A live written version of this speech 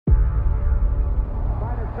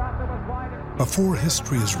Before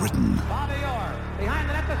history is written,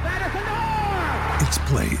 it's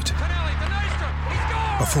played.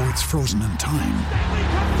 Before it's frozen in time,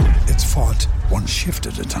 it's fought one shift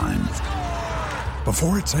at a time.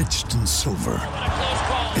 Before it's etched in silver,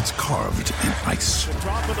 it's carved in ice.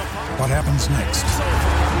 What happens next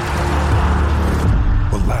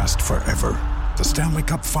will last forever. The Stanley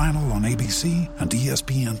Cup Final on ABC and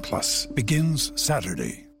ESPN Plus begins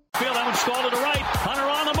Saturday. Field that one stalled to the right. Hunter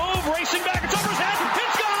on the move, racing back. It's over his head.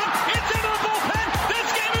 It's gone. It's into the bullpen.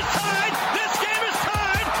 This game is tied. This game is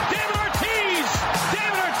tied. David Ortiz.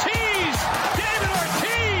 David Ortiz. David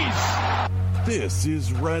Ortiz. This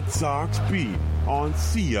is Red Sox Beat on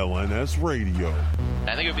CLNS Radio.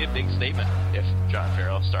 I think it would be a big statement if John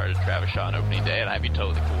Farrell started Travis Shaw on opening day, and I'd be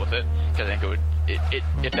totally cool with it, because I think it would.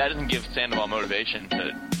 If that doesn't give Sandoval motivation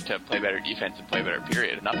to play better defense and play better,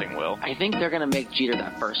 period, nothing will. I think they're going to make Jeter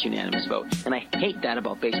that first unanimous vote, and I hate that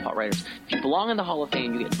about baseball writers. If you belong in the Hall of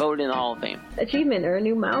Fame, you get voted in the Hall of Fame. Achievement or a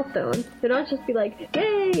new milestone. They don't just be like,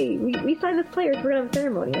 "Yay, we signed this player, so we're going to have a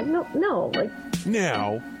ceremony." Like, no.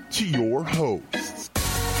 Now to your hosts.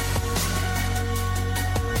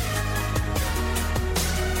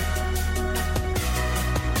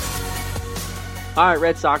 All right,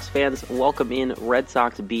 Red Sox fans, welcome in Red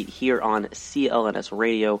Sox Beat here on CLNS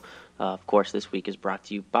Radio. Of course, this week is brought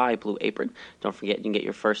to you by Blue Apron. Don't forget, you can get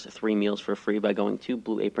your first 3 meals for free by going to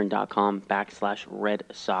blueapron.com/Red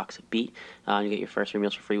Sox Beat. You get your first 3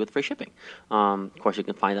 meals for free with free shipping. Of course, you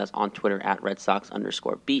can find us on Twitter at Red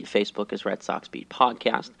Sox_Beat. Facebook is Red Sox Beat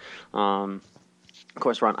Podcast. Of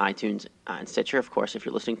course, we're on iTunes and Stitcher. Of course, if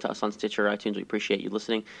you're listening to us on Stitcher or iTunes, we appreciate you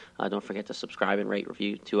listening. Don't forget to subscribe and rate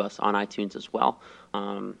review to us on iTunes as well.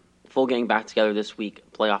 Full gang back together this week,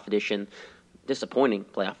 playoff edition. Disappointing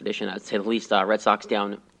playoff edition, I'd say the least. Red Sox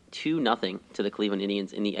down 2-0 to the Cleveland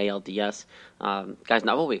Indians in the ALDS. Guys,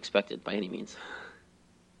 not what we expected by any means.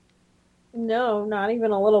 No, not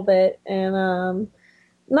even a little bit. And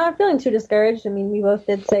not feeling too discouraged. I mean, we both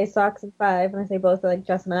did say Sox in 5, and I say both like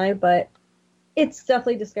Jess and I, but it's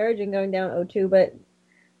definitely discouraging going down 0-2, but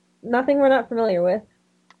nothing we're not familiar with.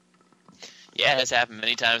 Yeah, it's happened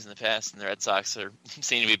many times in the past, and the Red Sox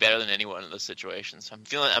seem to be better than anyone in those situations. I'm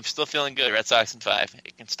still feeling good. Red Sox in 5.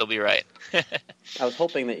 It can still be right. I was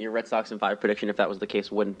hoping that your Red Sox in 5 prediction, if that was the case,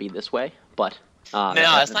 wouldn't be this way, but no,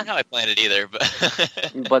 that's not how I planned it either.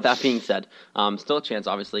 But but that being said, still a chance,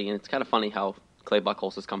 obviously, and it's kind of funny how Clay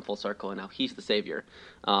Buchholz has come full circle, and now he's the savior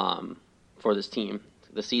for this team.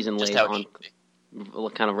 The season laid on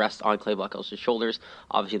kind of rest on Clay Buchholz's shoulders.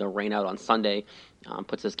 Obviously, the rain out on Sunday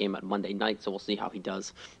puts this game at Monday night, so we'll see how he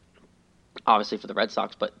does, obviously, for the Red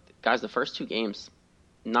Sox. But, guys, the first 2 games,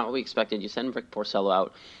 not what we expected. You send Rick Porcello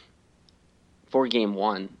out for Game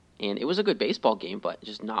 1, and it was a good baseball game, but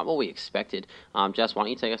just not what we expected. Jess, why don't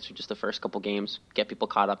you take us through just the first couple games, get people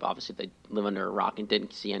caught up, obviously, if they live under a rock and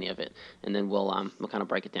didn't see any of it, and then we'll kind of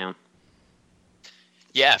break it down.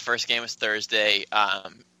 Yeah, first game was Thursday.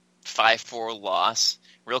 5-4 loss,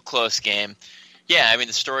 real close game. Yeah, I mean,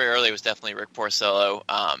 the story early was definitely Rick Porcello.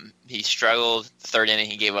 He struggled. The third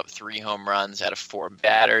inning, he gave up 3 home runs out of 4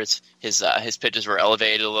 batters. His pitches were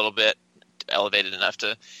elevated a little bit, elevated enough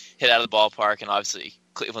to hit out of the ballpark, and obviously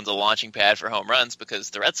Cleveland's a launching pad for home runs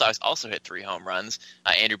because the Red Sox also hit 3 home runs.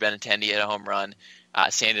 Andrew Benintendi hit a home run,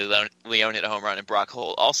 Sandy Leon hit a home run, and Brock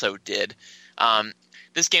Holt also did.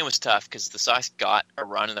 This game was tough because the Sox got a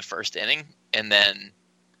run in the first inning, and then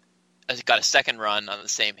got a second run on the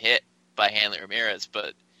same hit by Hanley Ramirez,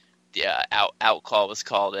 but the out call was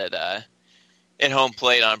called at home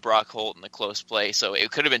plate on Brock Holt in the close play, so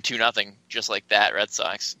it could have been 2-0 just like that, Red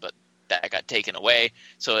Sox, but that got taken away.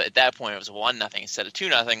 So at that point it was 1-0 instead of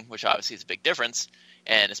 2-0, which obviously is a big difference,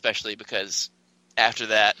 and especially because after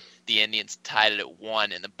that the Indians tied it at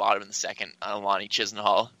 1 in the bottom of the second on a Lonnie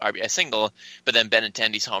Chisenhall RBI single, but then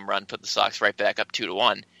Benintendi's home run put the Sox right back up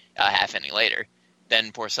 2-1 half inning later.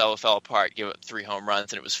 Then Porcello fell apart, gave up 3 home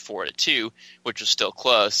runs, and it was 4-2, which was still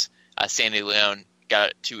close. Sandy Leon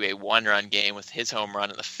got it to a 1-run game with his home run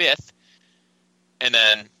in the 5th. And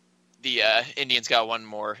then the Indians got one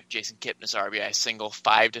more. Jason Kipnis RBI single,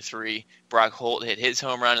 5-3. Brock Holt hit his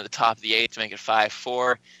home run at the top of the 8th to make it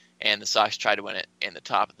 5-4. And the Sox tried to win it in the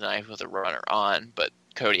top of the 9th with a runner on. But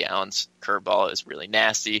Cody Allen's curveball is really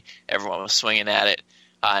nasty. Everyone was swinging at it.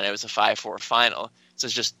 And it was a 5-4 final. So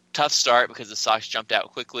it's just tough start because the Sox jumped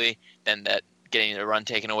out quickly. Then that getting the run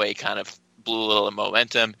taken away kind of blew a little of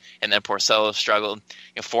momentum. And then Porcello struggled.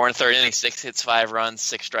 4 and 3rd innings, 6 hits, 5 runs,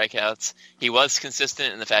 6 strikeouts. He was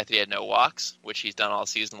consistent in the fact that he had no walks, which he's done all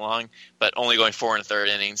season long, but only going 4 and 3rd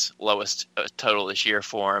innings, lowest total this year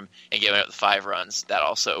for him, and giving up the 5 runs. That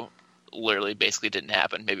also literally basically didn't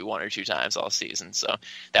happen, maybe one or two times all season. So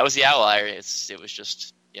that was the outlier. It was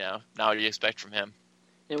just, not what you expect from him.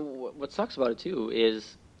 And what sucks about it, too,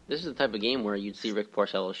 is this is the type of game where you'd see Rick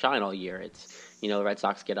Porcello shine all year. It's, the Red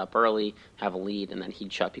Sox get up early, have a lead, and then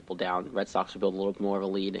he'd shut people down. Red Sox would build a little bit more of a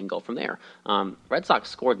lead and go from there. Red Sox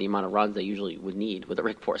scored the amount of runs they usually would need with a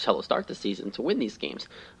Rick Porcello start this season to win these games.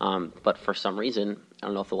 But for some reason, I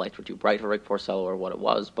don't know if the lights were too bright for Rick Porcello or what it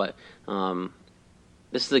was, but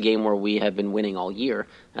this is a game where we have been winning all year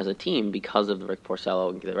as a team because of the Rick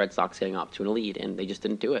Porcello, the Red Sox getting up to a lead, and they just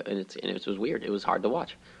didn't do it, and it was weird. It was hard to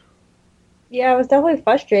watch. Yeah, it was definitely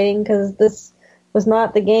frustrating because this was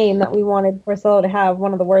not the game that we wanted Porcello to have,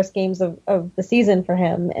 one of the worst games of the season for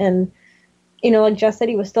him. And, like Jess said,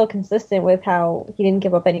 he was still consistent with how he didn't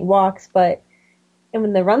give up any walks, and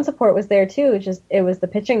when the run support was there too, it was the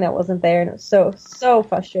pitching that wasn't there, and it was so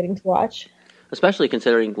frustrating to watch. Especially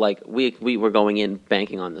considering, we were going in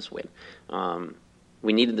banking on this win.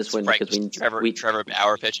 We needed this win because Trevor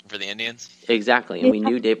Bauer pitching for the Indians. Exactly, and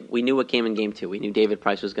we knew what came in Game 2. We knew David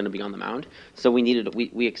Price was going to be on the mound, so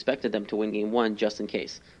we expected them to win Game 1 just in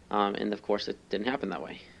case. And of course, it didn't happen that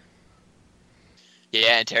way.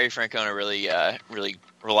 Yeah, and Terry Francona really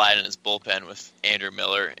relied on his bullpen with Andrew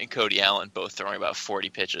Miller and Cody Allen both throwing about 40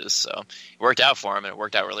 pitches. So it worked out for him, and it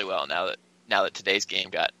worked out really well. Now that today's game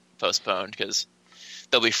got postponed because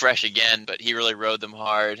they'll be fresh again, but he really rode them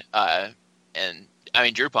hard. And I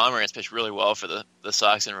mean, Drew Pomeranz pitched really well for the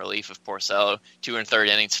Sox in relief of Porcello. 2 1/3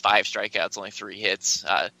 innings, 5 strikeouts, only 3 hits.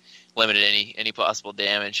 Limited any possible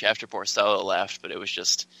damage after Porcello left, but it was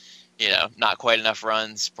just, not quite enough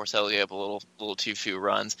runs. Porcello gave up a little too few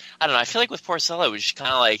runs. I don't know. I feel like with Porcello, it was just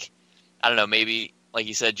kind of like, I don't know, maybe, like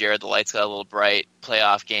you said, Jared, the lights got a little bright.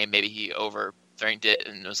 Playoff game, maybe he overthink it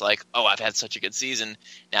and was like, oh, I've had such a good season.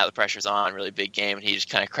 Now the pressure's on, really big game, and he just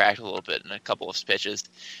kind of cracked a little bit in a couple of pitches.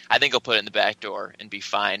 I think he'll put it in the back door and be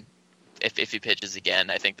fine if he pitches again.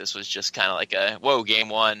 I think this was just kind of like a, whoa, Game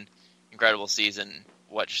 1, incredible season.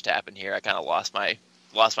 What just happened here? I kind of lost my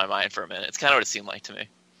mind for a minute. It's kind of what it seemed like to me.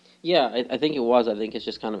 Yeah, I think it was. I think it's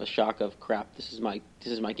just kind of a shock of crap. This is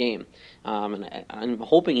my game, and I'm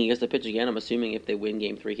hoping he gets to pitch again. I'm assuming if they win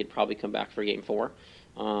Game 3, he'd probably come back for Game 4.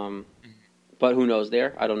 But who knows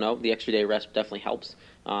there? I don't know. The extra day rest definitely helps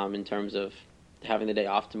in terms of having the day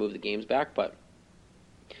off to move the games back. But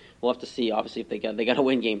we'll have to see. Obviously, if they got to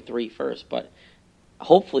win Game 3 first. But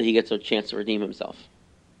hopefully, he gets a chance to redeem himself.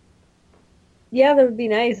 Yeah, that would be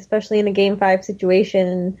nice, especially in a Game 5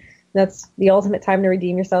 situation. That's the ultimate time to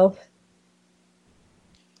redeem yourself.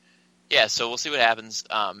 Yeah, so we'll see what happens.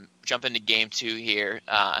 Jump into Game 2 here.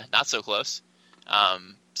 Not so close.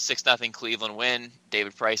 6-0 Cleveland win.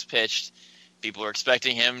 David Price pitched. People were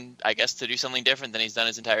expecting him, I guess, to do something different than he's done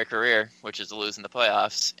his entire career, which is to lose in the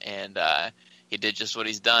playoffs. And he did just what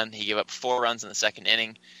he's done. He gave up 4 runs in the second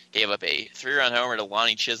inning, gave up a 3-run homer to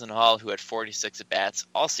Lonnie Chisenhall, who had 46 at-bats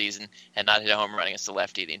all season, and not hit a home run against a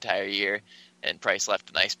lefty the entire year. And Price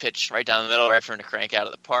left a nice pitch right down the middle, right for him to crank out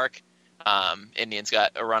of the park. Indians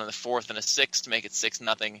got a run in the 4th and a 6th to make it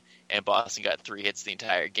 6-0, and Boston got 3 hits the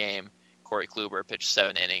entire game. Corey Kluber pitched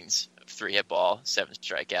 7 innings, 3-hit ball, 7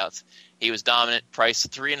 strikeouts. He was dominant. Price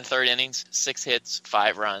 3 1/3 innings, 6 hits,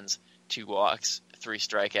 5 runs, 2 walks, 3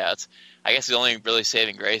 strikeouts. I guess the only really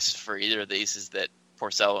saving grace for either of these is that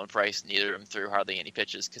Porcello and Price, neither of them threw hardly any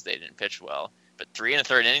pitches because they didn't pitch well. But 3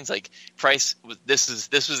 1/3 innings, like Price, this was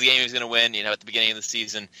the game he was going to win. At the beginning of the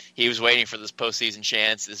season, he was waiting for this postseason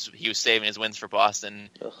chance. He was saving his wins for Boston,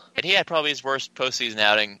 and he had probably his worst postseason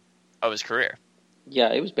outing of his career.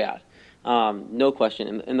 Yeah, it was bad, no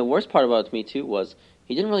question. And the worst part about it to me too was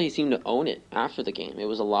he didn't really seem to own it after the game. It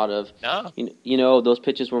was a lot of, those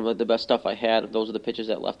pitches were the best stuff I had. Those are the pitches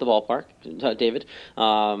that left the ballpark, David.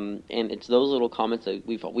 And it's those little comments that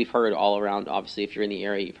we've heard all around. Obviously, if you're in the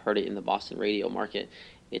area, you've heard it in the Boston radio market.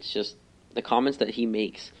 It's just the comments that he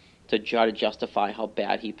makes to try to justify how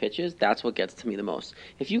bad he pitches. That's what gets to me the most.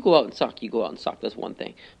 If you go out and suck, you go out and suck. That's one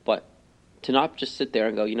thing. But to not just sit there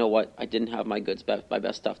and go, you know what, I didn't have my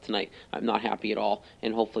best stuff tonight. I'm not happy at all,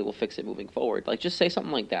 and hopefully we'll fix it moving forward. Just say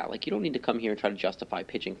something like that. You don't need to come here and try to justify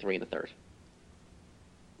pitching 3 1/3.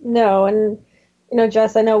 No, and,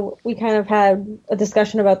 Jess, I know we kind of had a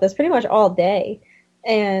discussion about this pretty much all day,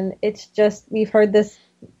 and it's just, we've heard this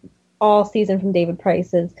all season from David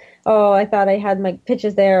Price is, oh, I thought I had my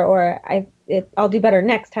pitches there, or I'll do better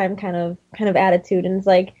next time kind of attitude, and it's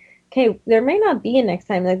like, okay, there may not be a next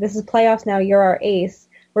time. This is playoffs now. You're our ace.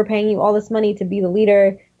 We're paying you all this money to be the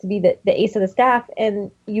leader, to be the ace of the staff, and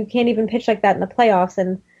you can't even pitch like that in the playoffs.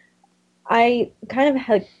 And I kind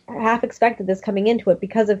of half expected this coming into it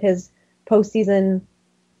because of his postseason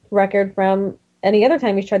record from any other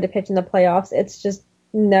time he's tried to pitch in the playoffs, it's just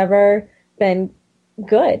never been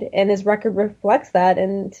good, and his record reflects that,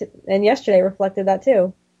 and yesterday reflected that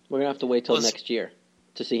too. We're going to have to wait till next year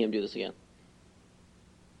to see him do this again.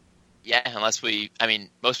 Yeah, unless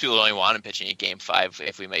most people don't even want him pitching in Game 5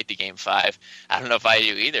 if we make the Game 5. I don't know if I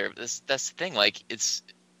do either. That's the thing. Like,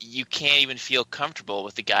 you can't even feel comfortable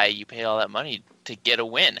with the guy you paid all that money to get a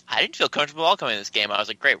win. I didn't feel comfortable at all coming in this game. I was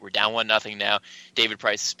like, great, we're down 1-0 now. David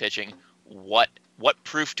Price is pitching. What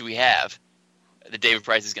proof do we have that David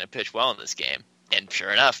Price is going to pitch well in this game? And sure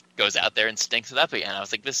enough, goes out there and stinks it up again. I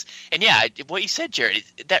was like, this, and yeah, what you said, Jared,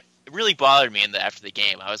 that really bothered me after the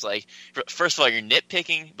game. I was like, first of all, you're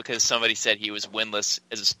nitpicking because somebody said he was winless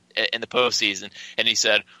in the postseason, and he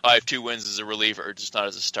said, I have 2 wins as a reliever, just not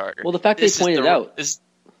as a starter. Well, the fact they pointed it out.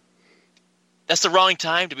 That's the wrong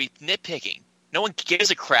time to be nitpicking. No one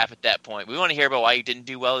gives a crap at that point. We want to hear about why you didn't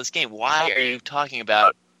do well this game. Why are you talking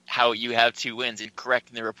about how you have 2 wins and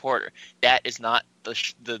correcting the reporter? That is not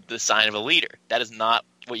the sign of a leader. That is not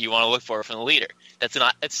what you want to look for from the leader. I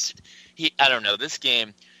don't know. This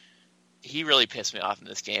game, he really pissed me off in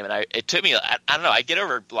this game, and it took me. I don't know. I get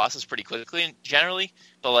over losses pretty quickly generally,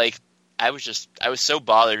 but like I was so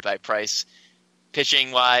bothered by Price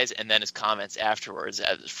pitching wise, and then his comments afterwards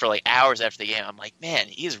for like hours after the game. I'm like, man,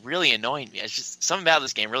 he is really annoying me. It's just something about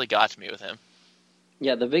this game really got to me with him.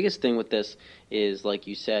 Yeah, the biggest thing with this is, like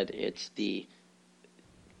you said, it's the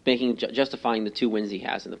justifying the 2 wins he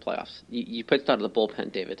has in the playoffs. You pitched out of the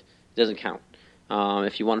bullpen, David. It doesn't count.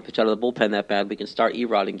 If you want to pitch out of the bullpen that bad, we can start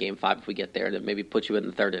Erod in Game 5 if we get there, and then maybe put you in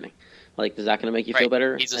the 3rd inning. Like, is that going to make you feel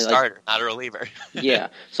better? He's a starter, not a reliever. Yeah.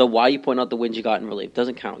 So why you point out the wins you got in relief?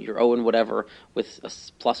 Doesn't count. You're 0 whatever with a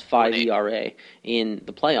 +5 ERA in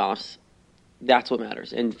the playoffs. That's what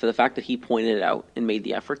matters. And for the fact that he pointed it out and made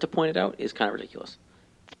the effort to point it out is kind of ridiculous.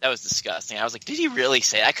 That was disgusting. I was like, did he really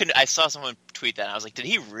say that? I saw someone tweet that, and I was like, did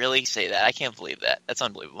he really say that? I can't believe that. That's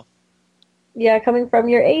unbelievable. Yeah, coming from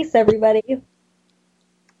your ace, everybody.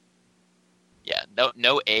 Yeah,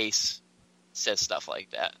 no ace says stuff like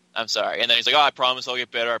that. I'm sorry. And then he's like, I promise I'll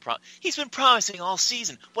get better. He's been promising all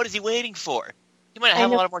season. What is he waiting for? He might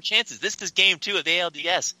have a lot of more chances. This is Game 2 of the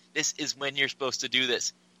ALDS. This is when you're supposed to do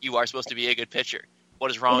this. You are supposed to be a good pitcher. What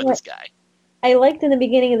is wrong with this guy? I liked in the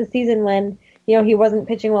beginning of the season when, he wasn't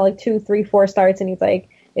pitching well, like 2, 3, 4 starts, and he's like,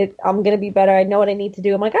 I'm going to be better. I know what I need to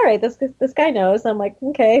do. I'm like, all right, this guy knows. I'm like,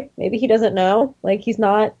 okay, maybe he doesn't know. Like, he's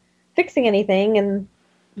not fixing anything, and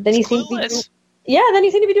then he seems to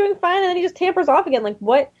be doing fine, and then he just tampers off again. Like,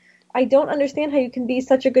 what? I don't understand how you can be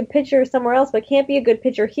such a good pitcher somewhere else, but can't be a good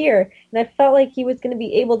pitcher here. And I felt like he was going to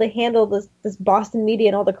be able to handle this Boston media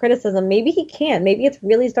and all the criticism. Maybe he can. Maybe it's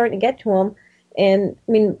really starting to get to him. And,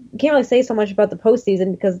 I mean, you can't really say so much about the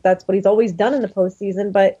postseason because that's what he's always done in the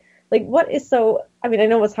postseason. But, like, what is so – I mean, I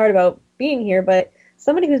know what's hard about being here, but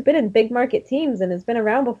somebody who's been in big market teams and has been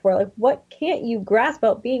around before, like, what can't you grasp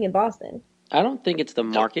about being in Boston? I don't think it's the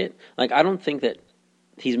market. Like, I don't think that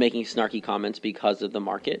he's making snarky comments because of the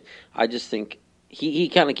market. I just think he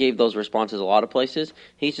kind of gave those responses a lot of places.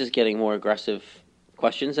 He's just getting more aggressive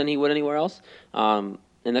questions than he would anywhere else.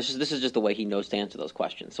 And this is just the way he knows to answer those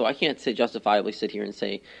questions. So I can't justifiably sit here and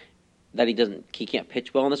say that he can't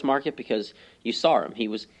pitch well in this market because you saw him. He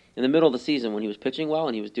was in the middle of the season when he was pitching well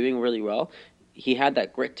and he was doing really well. He had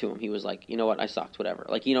that grit to him. He was like, you know what, I sucked, whatever.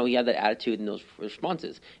 Like, he had that attitude in those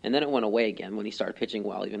responses. And then it went away again when he started pitching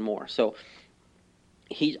well even more. So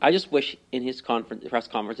I just wish in his press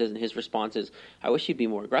conferences and his responses, I wish he'd be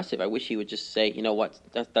more aggressive. I wish he would just say, you know what,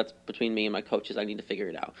 that's between me and my coaches. I need to figure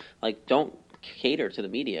it out. Like, don't cater to the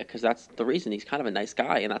media because that's the reason. He's kind of a nice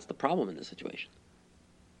guy, and that's the problem in this situation.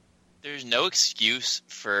 There's no excuse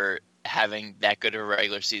for having that good of a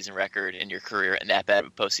regular season record in your career and that bad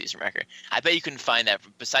of a postseason record. I bet you can find that.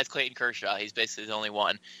 Besides Clayton Kershaw, he's basically the only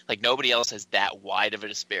one. Like, nobody else has that wide of a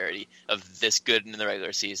disparity of this good in the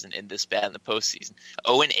regular season and this bad in the postseason.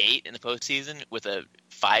 0-8 in the postseason with a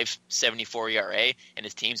 5.74 ERA, and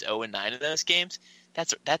his team's 0-9 in those games.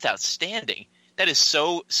 That's outstanding. That is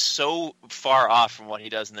so far off from what he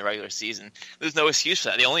does in the regular season. There's no excuse for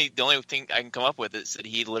that. The only thing I can come up with is that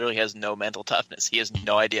he literally has no mental toughness. He has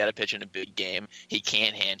no idea how to pitch in a big game. He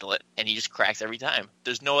can't handle it, and he just cracks every time.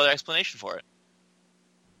 There's no other explanation for it.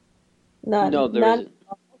 No, there isn't.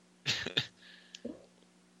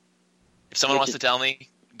 If someone wants to tell me,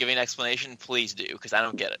 give me an explanation, please do, because I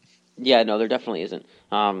don't get it. Yeah, no, there definitely isn't.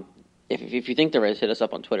 If you think there is, hit us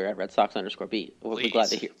up on Twitter at @RedSox_beat. We'll be glad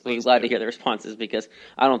to hear. We'll be glad to hear the responses because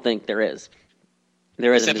I don't think there is.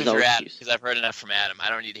 There isn't. Except for Adam, because I've heard enough from Adam. I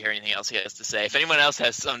don't need to hear anything else he has to say. If anyone else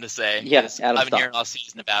has something to say, yes, I've been hearing all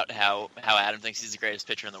season about how Adam thinks he's the greatest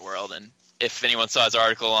pitcher in the world, and if anyone saw his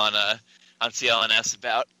article on on CLNS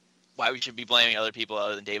about why we should be blaming other people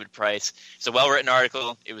other than David Price. It's a well-written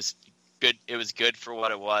article. It was good. It was good for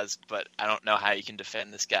what it was, but I don't know how you can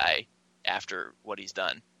defend this guy after what he's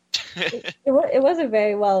done. it was a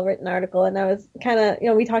very well-written article, and I was kind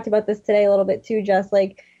of, we talked about this today a little bit too, just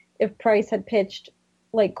like if Price had pitched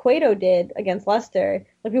like Cueto did against Leicester,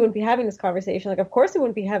 like we wouldn't be having this conversation. Like, of course we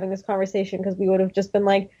wouldn't be having this conversation because we would have just been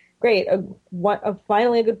like, great,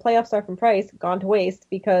 finally a good playoff start from Price, gone to waste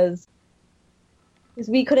because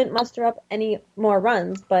we couldn't muster up any more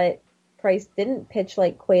runs, but Price didn't pitch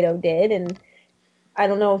like Cueto did, and I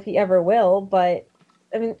don't know if he ever will, but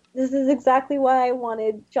I mean, this is exactly why I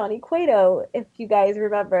wanted Johnny Cueto, if you guys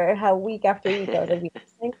remember how week after week I was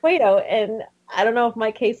saying Cueto, and I don't know if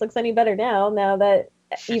my case looks any better now that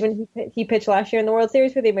even he pitched last year in the World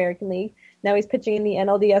Series for the American League. Now he's pitching in the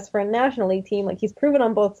NLDS for a National League team. Like, he's proven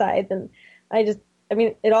on both sides, and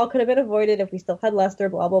it all could have been avoided if we still had Lester,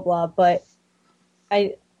 blah, blah, blah, but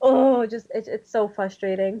it's so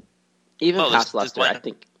frustrating. Even past Lester, I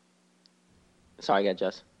think... Sorry, go,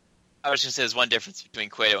 Jess. I was just saying there's one difference between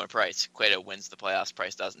Cueto and Price. Cueto wins the playoffs,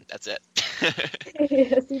 Price doesn't. That's it.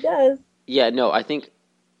 Yes, he does. Yeah, no, I think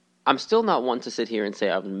I'm still not one to sit here and say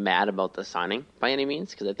I'm mad about the signing by any means,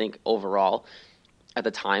 because I think overall, at the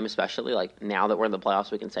time especially, like now that we're in the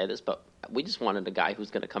playoffs, we can say this, but we just wanted a guy who's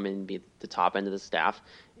going to come in and be the top end of the staff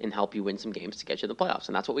and help you win some games to get you in the playoffs,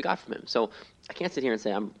 and that's what we got from him. So I can't sit here and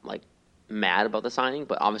say I'm like mad about the signing,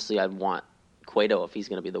 but obviously I'd want Cueto if he's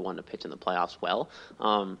going to be the one to pitch in the playoffs well.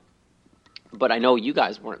 But I know you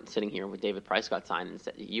guys weren't sitting here when David Price got signed and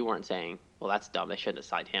you weren't saying, well, that's dumb, they shouldn't have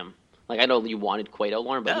signed him. Like, I know you wanted Cueto,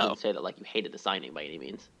 Lauren, but you didn't say that like you hated the signing by any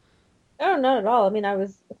means. No, not at all. I mean, I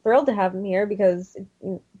was thrilled to have him here because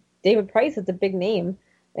David Price is a big name.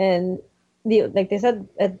 And like they said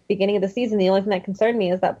at the beginning of the season, the only thing that concerned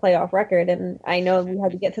me is that playoff record. And I know we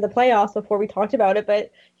had to get to the playoffs before we talked about it,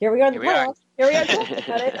 but here we are in the playoffs. Here we are talking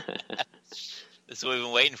about it. This is what we've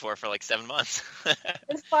been waiting for like 7 months.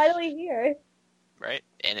 It's finally here. Right?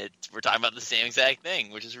 And we're talking about the same exact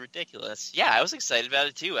thing, which is ridiculous. Yeah, I was excited about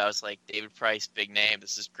it too. I was like, David Price, big name,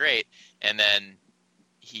 this is great. And then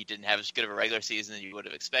he didn't have as good of a regular season as you would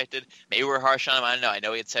have expected. Maybe we're harsh on him. I don't know. I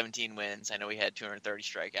know he had 17 wins. I know he had 230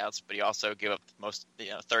 strikeouts, but he also gave up the most,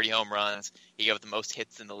 30 home runs. He gave up the most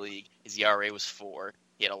hits in the league. His ERA was 4.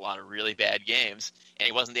 He had a lot of really bad games, and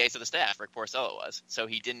he wasn't the ace of the staff. Rick Porcello was. So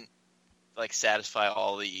he didn't satisfy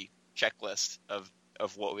all the checklist of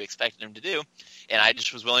what we expected him to do. And I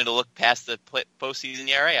just was willing to look past the postseason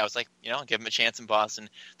ERA. I was like, I'll give him a chance in Boston.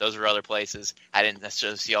 Those were other places. I didn't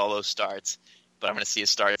necessarily see all those starts, but I'm going to see his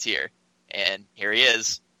starts here. And here he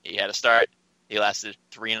is. He had a start. He lasted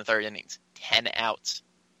 3 1/3 innings, 10 outs.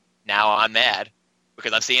 Now I'm mad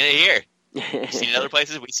because I'm seeing it here. We've seen it other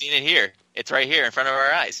places. We've seen it here. It's right here in front of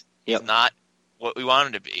our eyes. Yep. He's not what we want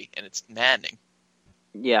him to be, and it's maddening.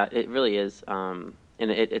 Yeah, it really is. And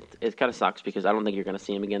it kind of sucks because I don't think you're going to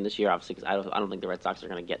see him again this year, obviously, because I don't think the Red Sox are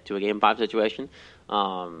going to get to a Game 5 situation.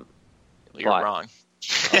 You're wrong.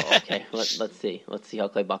 Okay, let's see. Let's see how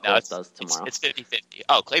Clay Buchholz does tomorrow. It's 50-50.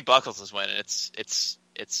 Oh, Clay Buchholz is winning. It's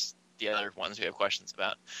the other ones we have questions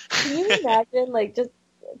about. Can you imagine,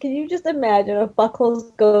 can you just imagine if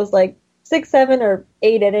Buchholz goes 6, 7, or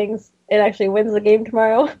 8 innings and actually wins the game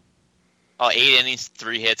tomorrow? Oh, 8 innings,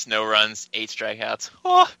 3 hits, no runs, 8 strikeouts.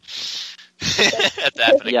 Oh. That's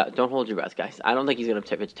happening. Yeah, don't hold your breath, guys. I don't think he's going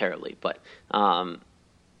to pitch terribly, but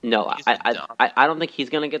no, I don't think he's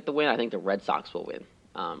going to get the win. I think the Red Sox will win,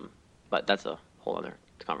 but that's a whole other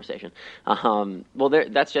conversation. Well,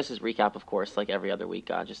 that's just his recap, of course, like every other week,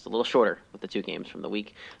 just a little shorter with the 2 games from the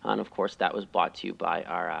week. And, of course, that was brought to you by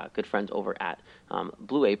our good friends over at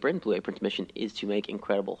Blue Apron. Blue Apron's mission is to make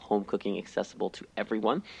incredible home cooking accessible to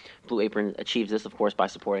everyone. Blue Apron achieves this, of course, by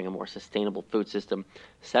supporting a more sustainable food system,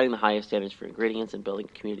 setting the highest standards for ingredients, and building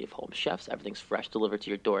a community of home chefs. Everything's fresh, delivered to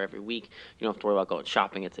your door every week. You don't have to worry about going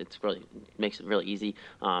shopping. It's really makes it really easy.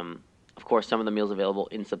 Of course, some of the meals available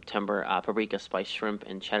in September, paprika, spiced shrimp,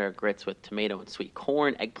 and cheddar grits with tomato and sweet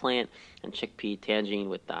corn, eggplant, and chickpea tangine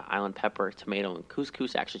with island pepper, tomato, and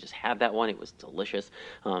couscous. I actually just had that one. It was delicious.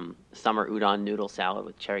 Summer udon noodle salad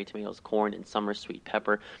with cherry tomatoes, corn, and summer sweet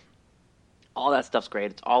pepper. All that stuff's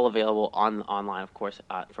great. It's all available online, of course,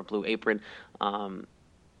 for Blue Apron.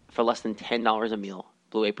 For less than $10 a meal,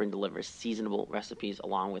 Blue Apron delivers seasonable recipes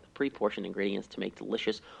along with pre-portioned ingredients to make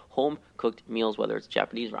delicious home-cooked meals, whether it's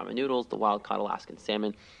Japanese ramen noodles, the wild-caught Alaskan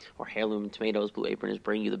salmon, or heirloom tomatoes. Blue Apron is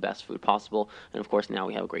bringing you the best food possible. And, of course, now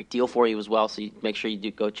we have a great deal for you as well, so make sure you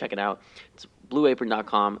do go check it out. It's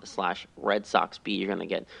blueapron.com/Red Sox Beat. You're going to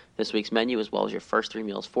get this week's menu as well as your first 3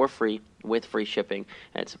 meals for free with free shipping.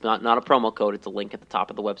 And it's not a promo code. It's a link at the top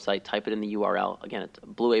of the website. Type it in the URL. Again, it's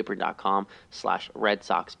blueapron.com/Red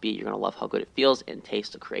Sox Beat. You're going to love how good it feels and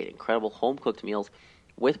tastes to create incredible home-cooked meals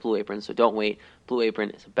with Blue Apron. So don't wait. Blue Apron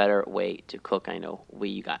is a better way to cook. I know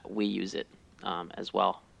we use it as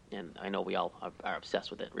well. And I know we all are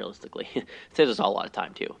obsessed with it, realistically. It saves us all a lot of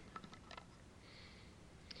time, too.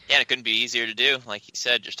 Yeah, and it couldn't be easier to do. Like you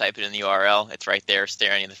said, just type it in the URL. It's right there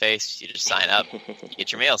staring you in the face. You just sign up. You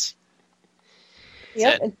get your meals.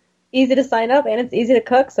 Yep, it's easy to sign up, and it's easy to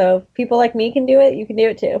cook. So if people like me can do it, you can do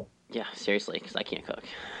it, too. Yeah, seriously, because I can't cook.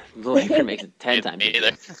 Blue Apron makes it 10 times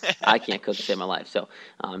easier. I can't cook to save my life, so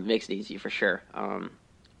it makes it easy for sure.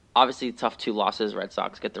 Obviously, tough 2 losses. Red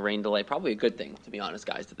Sox get the rain delay. Probably a good thing, to be honest,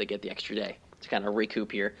 guys, that they get the extra day to kind of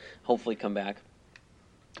recoup here. Hopefully come back.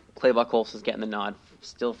 Clay Buchholz is getting the nod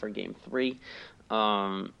still for Game 3.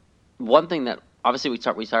 One thing that, obviously,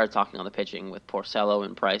 we started talking on the pitching with Porcello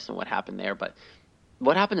and Price and what happened there, but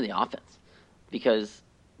what happened to the offense? Because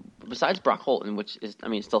besides Brock Holton, which is,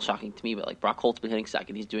 still shocking to me, but like Brock Holt's been hitting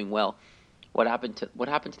second. He's doing well. What happened to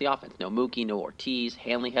the offense? No Mookie, no Ortiz.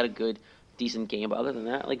 Hanley had a good, decent game, but other than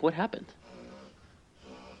that, like, what happened?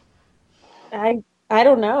 I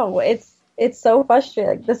don't know. It's so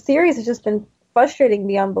frustrating. The series has just been frustrating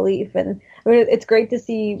beyond belief, and it's great to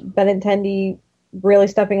see Benintendi really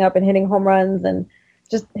stepping up and hitting home runs, and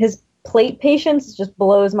just his plate patience just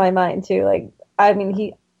blows my mind too. Like, I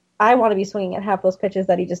want to be swinging at half those pitches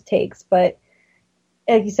that he just takes, but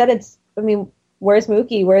like you said, where's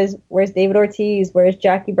Mookie? Where's David Ortiz? Where's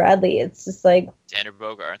Jackie Bradley? It's just like Xander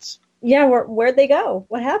Bogaerts. Yeah, where'd they go?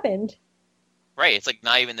 What happened? Right, it's like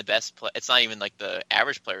not even the best it's not even like the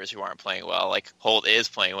average players who aren't playing well. Like Holt is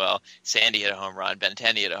playing well. Sandy hit a home run.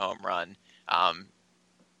 Benintendi hit a home run.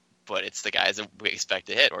 But it's the guys that we expect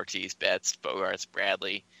to hit: Ortiz, Betts, Bogaerts,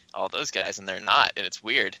 Bradley, all those guys, and they're not, and it's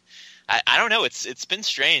weird. I don't know. It's been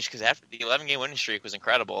strange because after the 11-game winning streak was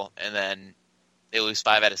incredible, and then they lose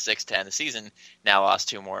 5 out of 6 to end the season. Now lost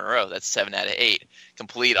 2 more in a row. That's 7 out of 8.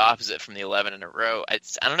 Complete opposite from the 11 in a row. I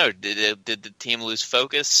don't know. Did the team lose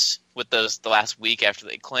focus with the last week after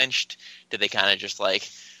they clinched? Did they kind of just like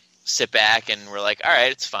sit back and were like, all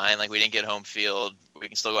right, it's fine. Like, we didn't get home field. We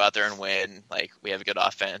can still go out there and win. Like, we have a good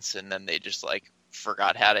offense. And then they just like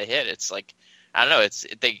forgot how to hit. It's like, I don't know.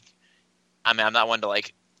 I'm not one to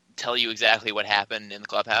like tell you exactly what happened in the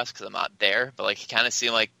clubhouse because I'm not there, but like it kind of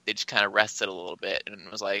seemed like they just kind of rested a little bit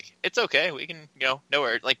and was like, it's okay, we can, no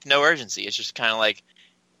urgency. It's just kind of like,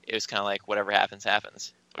 it was kind of like whatever happens. I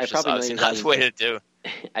probably know not the way to do.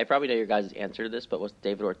 I probably know your guys' answer to this, but was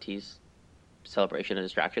David Ortiz celebration a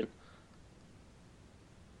distraction?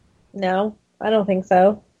 No, I don't think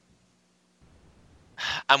so.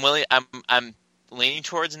 I'm leaning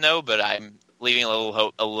towards no, but I'm leaving a little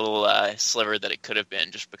hope, a little sliver that it could have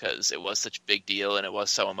been, just because it was such a big deal and it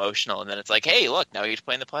was so emotional. And then it's like, hey, look, now you're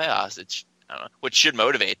playing the playoffs. I don't know, which should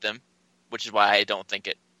motivate them, which is why I don't think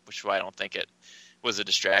it was a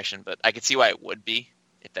distraction. But I could see why it would be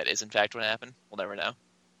if that is in fact what happened. We'll never know.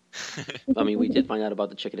 We did find out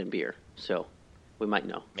about the chicken and beer, so we might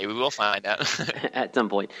know. Maybe we'll find out at some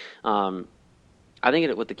point. I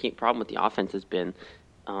think what the key problem with the offense has been.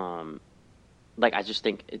 I just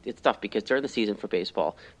think it's tough because during the season for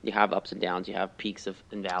baseball, you have ups and downs, you have peaks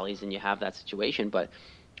and valleys, and you have that situation. But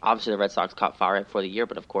obviously the Red Sox caught fire right before the year,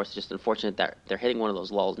 but of course it's just unfortunate that they're hitting one of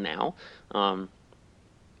those lulls now.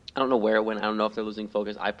 I don't know where it went. I don't know if they're losing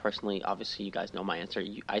focus. I personally, obviously you guys know my answer.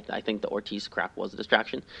 I think the Ortiz crap was a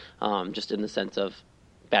distraction, just in the sense of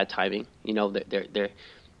bad timing. They're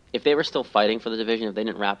if they were still fighting for the division, if they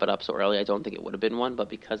didn't wrap it up so early, I don't think it would have been one. But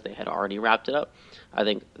because they had already wrapped it up, I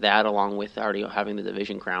think that, along with already having the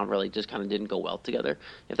division crown, really just kind of didn't go well together,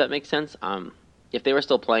 if that makes sense. If they were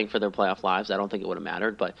still playing for their playoff lives, I don't think it would have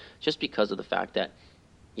mattered. But just because of the fact that,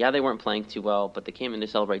 yeah, they weren't playing too well, but they came in to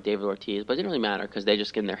celebrate David Ortiz, but it didn't really matter because they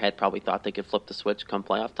just in their head probably thought they could flip the switch come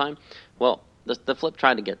playoff time. Well, the flip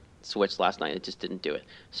tried to get switched last night. It just didn't do it.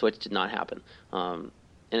 Switch did not happen.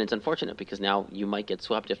 And it's unfortunate because now you might get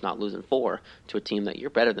swept, if not losing 4, to a team that you're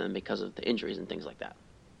better than because of the injuries and things like that.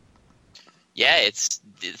 Yeah, it's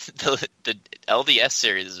the LDS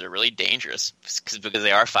series are really dangerous because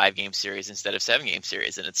they are 5-game series instead of 7-game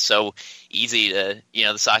series, and it's so easy to,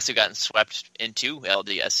 the Sox have gotten swept into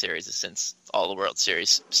LDS series since all the World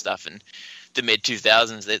Series stuff in the mid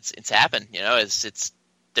 2000s. It's happened,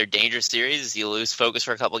 they're dangerous series. You lose focus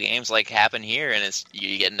for a couple games, like happened here, and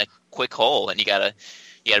you get in a quick hole, and you gotta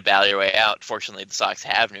you got to battle your way out. Fortunately, the Sox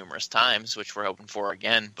have numerous times, which we're hoping for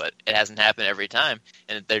again, but it hasn't happened every time,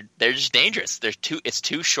 and they're just dangerous. It's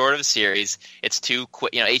too short of a series. It's too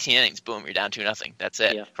quick. 18 innings, boom, you're down 2-0. That's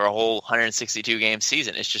it for a whole 162 game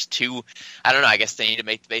season. It's just too. I don't know. I guess they need to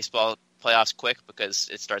make the baseball playoffs quick because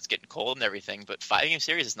it starts getting cold and everything. But 5-game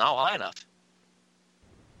series is not long enough.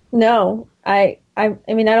 No, I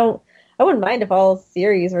mean, I wouldn't mind if all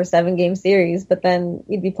series were 7-game series, but then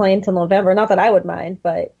you'd be playing till November. Not that I would mind,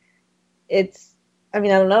 but it's, I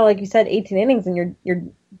don't know, like you said, 18 innings and you're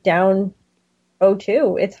down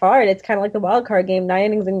 0-2. It's hard. It's kind of like the wild card game. 9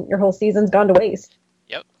 innings and your whole season's gone to waste.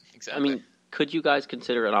 Yep, exactly. Could you guys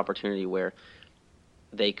consider an opportunity where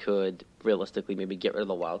they could realistically maybe get rid of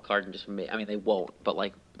the wild card and just they won't, but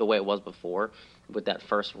like the way it was before with that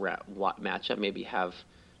first matchup, maybe have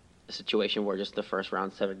a situation where just the first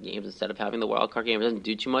round 7 games instead of having the wild card game. It doesn't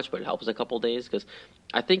do too much, but it helps a couple of days, because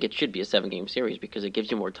I think it should be a 7-game series because it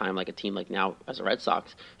gives you more time. Like a team like now, as a Red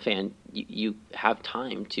Sox fan, you have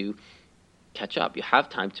time to catch up. You have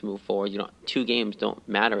time to move forward. 2 games don't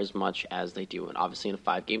matter as much as they do, and obviously in a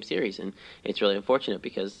 5-game series. And it's really unfortunate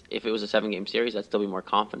because if it was a 7-game series, I'd still be more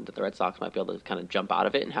confident that the Red Sox might be able to kind of jump out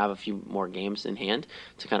of it and have a few more games in hand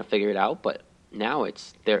to kind of figure it out. But now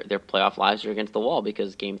it's their playoff lives are against the wall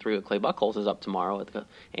because Game 3 of Clay Buchholz is up tomorrow,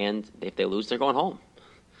 and if they lose, they're going home.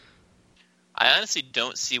 I honestly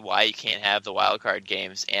don't see why you can't have the wild card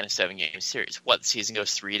games and a 7-game series. What, the season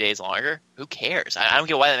goes 3 days longer? Who cares? I don't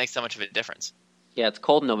get why that makes so much of a difference. Yeah, it's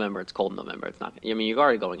cold in November. It's not. You're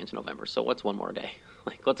already going into November, so what's one more day?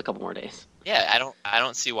 Like, what's a couple more days? Yeah, I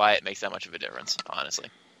don't see why it makes that much of a difference, honestly.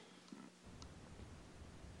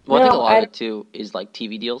 Well, I think a lot of it too is like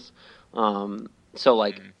TV deals.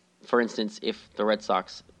 For instance, if the Red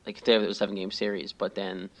Sox, like say it was a 7-game series, but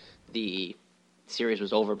then the series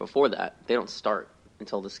was over before that, they don't start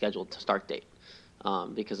until the scheduled start date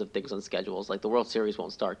because of things on schedules. Like the World Series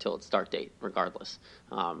won't start till its start date, regardless.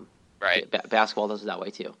 Right. Basketball does it that way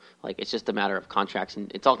too. Like it's just a matter of contracts,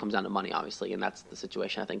 and it all comes down to money, obviously, and that's the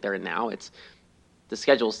situation I think they're in now. It's the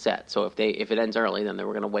schedule's set, so if it ends early, then they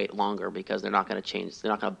were going to wait longer because they're not going to change.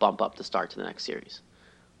 They're not going to bump up the start to the next series.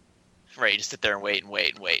 Right, you just sit there and wait.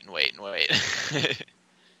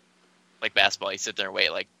 Like basketball, you sit there and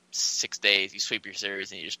wait like 6 days, you sweep your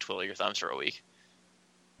series, and you just twiddle your thumbs for a week.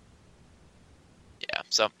 Yeah,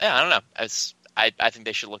 so, I don't know. I think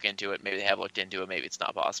they should look into it. Maybe they have looked into it. Maybe it's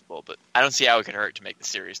not possible. But I don't see how it could hurt to make the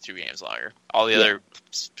series 2 games longer. All the other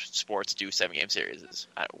sports do 7-game series.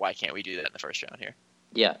 Why can't we do that in the first round here?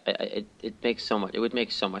 Yeah, it makes so much. It would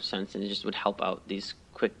make so much sense, and it just would help out these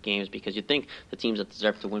quick games because you'd think the teams that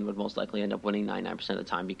deserve to win would most likely end up winning 99% of the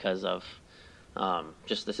time because of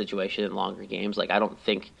just the situation in longer games. Like I don't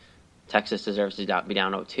think Texas deserves to be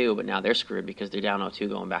down 0-2, but now they're screwed because they're down 0-2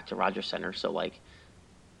 going back to Rogers Center. So like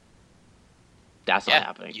that's not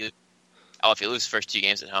happening. If you lose the first 2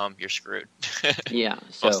 games at home, you're screwed. Yeah,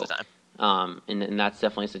 so, most of the time. And that's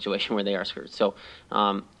definitely a situation where they are screwed. So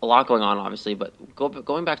a lot going on, obviously, but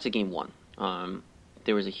going back to Game 1,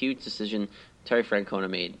 there was a huge decision Terry Francona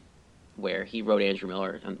made where he wrote Andrew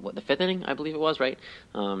Miller in the 5th inning, I believe it was, right?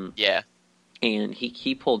 Yeah. And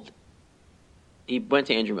he went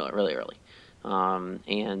to Andrew Miller really early.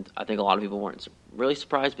 And I think a lot of people weren't really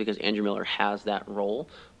surprised because Andrew Miller has that role,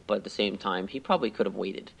 but at the same time, he probably could have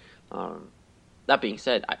waited. That being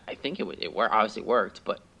said, I think it obviously worked,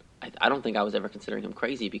 but I don't think I was ever considering him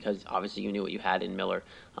crazy because obviously you knew what you had in Miller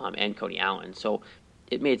and Cody Allen. So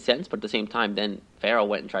it made sense, but at the same time, then Farrell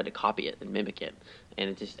went and tried to copy it and mimic it. And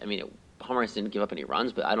it just, Pomeranz didn't give up any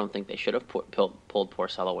runs, but I don't think they should have pulled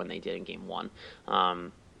Porcello when they did in Game 1.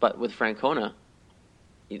 But with Francona,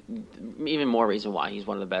 even more reason why he's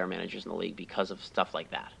one of the better managers in the league because of stuff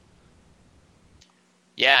like that.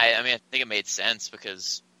 Yeah, I think it made sense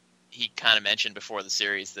because he kind of mentioned before the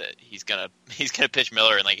series that he's gonna pitch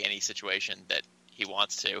Miller in like any situation that he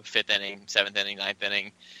wants to. 5th inning, 7th inning, 9th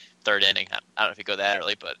inning, 3rd inning. I don't know if he go that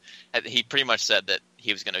early, but he pretty much said that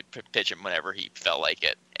he was going to pitch him whenever he felt like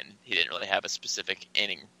it, and he didn't really have a specific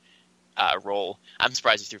inning role. I'm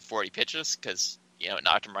surprised he threw 40 pitches because it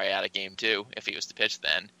knocked him right out of Game 2 if he was to pitch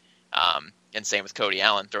then. And same with Cody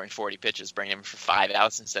Allen, throwing 40 pitches, bringing him for 5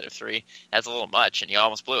 outs instead of 3. That's a little much, and he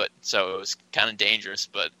almost blew it. So it was kind of dangerous,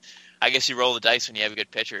 but I guess you roll the dice when you have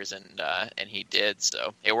good pitchers, and he did.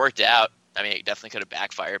 So it worked out. It definitely could have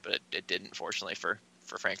backfired, but it didn't, fortunately, for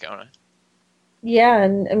Francona. Yeah,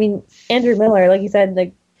 and Andrew Miller, like you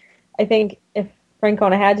said, I think if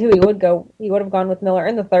Francona had to, he would have gone with Miller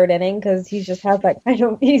in the 3rd inning because he just has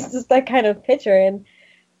he's just that kind of pitcher, and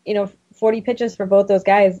 40 pitches for both those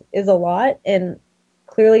guys is a lot, and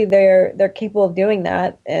clearly they're capable of doing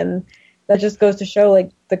that. And that just goes to show like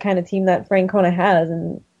the kind of team that Francona has.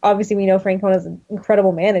 And obviously we know Francona is an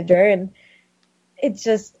incredible manager, and it's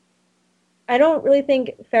just, I don't really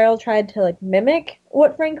think Farrell tried to like mimic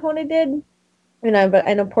what Francona did. But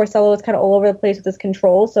I know Porcello was kind of all over the place with his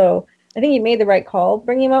control, so I think he made the right call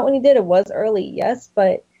bringing him out when he did. It was early, yes,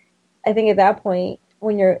 but I think at that point,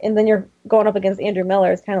 then you're going up against Andrew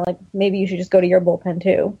Miller, it's kind of like maybe you should just go to your bullpen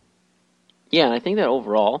too. Yeah, and I think that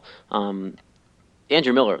overall,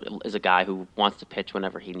 Andrew Miller is a guy who wants to pitch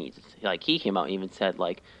whenever he needs it. Like, he came out and even said,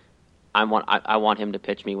 like, I want him to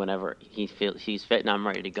pitch me whenever he feels he's fit, and I'm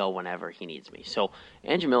ready to go whenever he needs me. So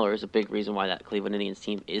Andrew Miller is a big reason why that Cleveland Indians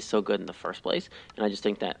team is so good in the first place. And I just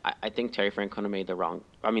think that I think Terry Francona made the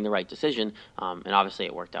right decision, and obviously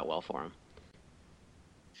it worked out well for him.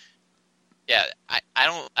 Yeah, I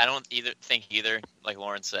don't think either. Like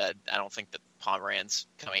Lauren said, I don't think that Pomeranz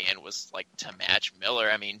coming in was like to match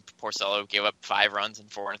Miller. I mean, Porcello gave up 5 runs in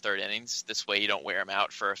 4 1/3 innings. This way, you don't wear him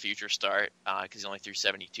out for a future start because he only threw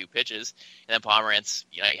 72 pitches. And then Pomeranz,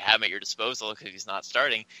 you have him at your disposal because he's not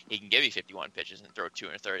starting. He can give you 51 pitches and throw 2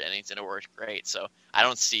 1/3 innings, and it worked great. So I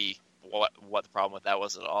don't see what the problem with that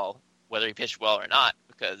was at all, whether he pitched well or not,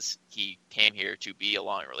 because he came here to be a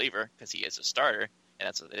long reliever because he is a starter, and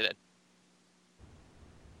that's what they did.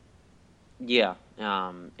 Yeah,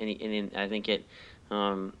 and I think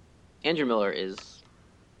Andrew Miller is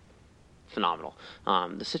phenomenal.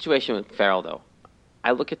 The situation with Farrell, though,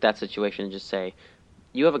 I look at that situation and just say,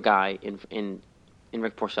 you have a guy in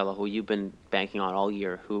Rick Porcello who you've been banking on all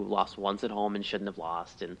year, who lost once at home and shouldn't have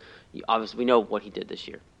lost, and obviously we know what he did this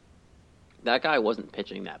year. That guy wasn't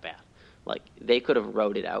pitching that bad. Like, they could have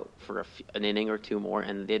rode it out for an inning or two more,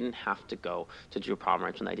 and they didn't have to go to Drew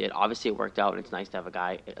Pomeranz when they did. Obviously, it worked out, and it's nice to have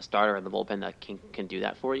a starter in the bullpen that can do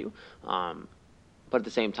that for you. But at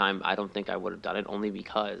the same time, I don't think I would have done it, only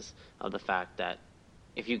because of the fact that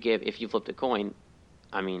if you flipped a coin,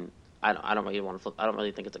 I mean, I don't really want to flip. I don't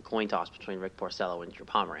really think it's a coin toss between Rick Porcello and Drew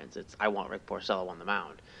Pomeranz. I want Rick Porcello on the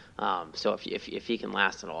mound. So if he can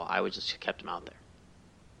last at all, I would just have kept him out there.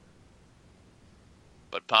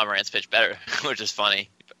 But Pomeranz pitched better, which is funny.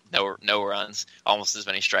 No runs, almost as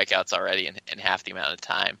many strikeouts already in half the amount of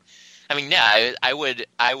time. I mean, yeah, I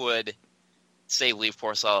would say leave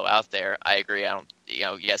Porcello out there. I agree.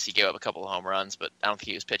 Yes, he gave up a couple of home runs, but I don't think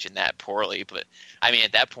he was pitching that poorly. But I mean,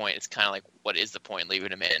 at that point, it's kind of like, what is the point in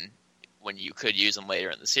leaving him in when you could use him later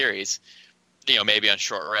in the series? Maybe on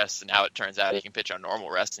short rest, and now it turns out he can pitch on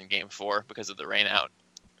normal rest in Game 4 because of the rain out.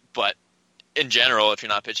 But in general, if you're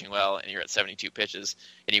not pitching well and you're at 72 pitches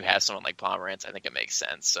and you have someone like Pomeranz, I think it makes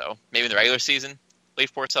sense. So maybe in the regular season,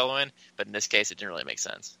 leave Porcello in, but in this case, it didn't really make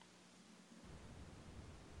sense.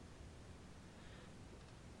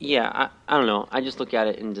 Yeah, I don't know. I just look at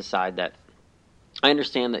it and decide that I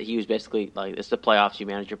understand that he was basically like, it's the playoffs, you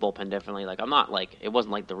manage your bullpen differently. Like, I'm not like, it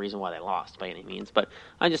wasn't like the reason why they lost by any means, but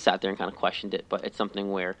I just sat there and kind of questioned it. But it's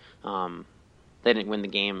something where they didn't win the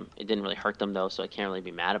game. It didn't really hurt them, though, so I can't really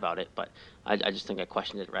be mad about it. But I just think I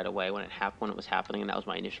questioned it right away when it was happening, and that was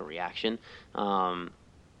my initial reaction.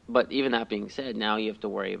 But even that being said, now you have to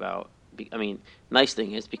worry about. I mean, nice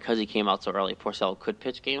thing is, because he came out so early, Porcello could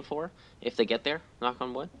pitch Game 4 if they get there. Knock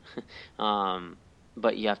on wood.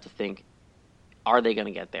 But you have to think, are they going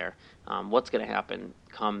to get there? What's going to happen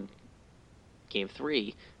come Game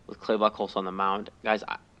 3 with Clay Buchholz on the mound, guys?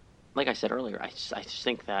 Like I said earlier, I just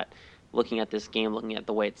think that. Looking at this game, looking at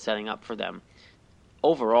the way it's setting up for them,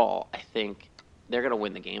 overall, I think they're going to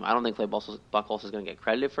win the game. I don't think Clay Buchholz is going to get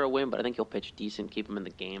credited for a win, but I think he'll pitch decent, keep him in the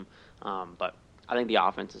game. But I think the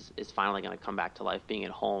offense is finally going to come back to life. Being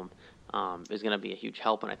at home is going to be a huge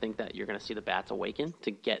help, and I think that you're going to see the bats awaken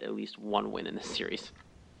to get at least one win in this series.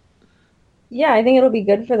 Yeah, I think it'll be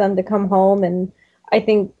good for them to come home, and I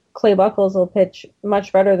think Clay Buchholz will pitch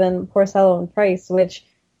much better than Porcello and Price, which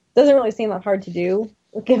doesn't really seem that hard to do,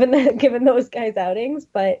 given those guys' outings,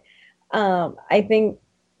 but I think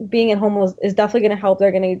being at home is definitely going to help.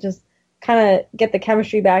 They're going to just kind of get the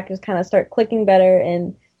chemistry back, just kind of start clicking better,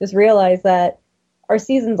 and just realize that our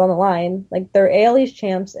season's on the line. Like, they're AL East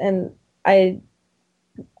champs, and I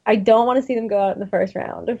don't want to see them go out in the first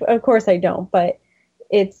round. Of course I don't, but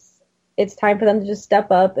it's time for them to just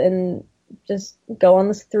step up and just go on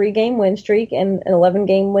this 3-game win streak and an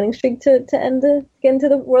 11-game winning streak to get into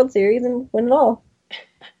the World Series and win it all.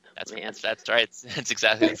 That's right. That's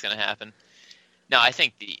exactly what's going to happen. No, I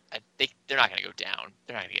think they're not going to go down.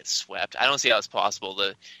 They're not going to get swept. I don't see how it's possible.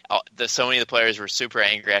 So many of the players were super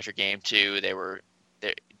angry after Game 2. They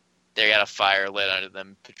got a fire lit under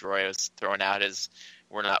them. Pedroia was throwing out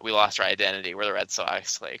we lost our identity. We're the Red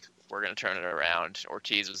Sox. Like, we're going to turn it around.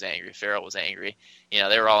 Ortiz was angry. Farrell was angry.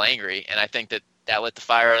 They were all angry. And I think that that lit the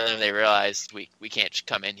fire on them. They realized we can't just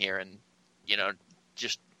come in here and,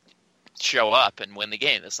 just show up and win the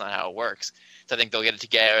game. That's not how it works. So I think they'll get it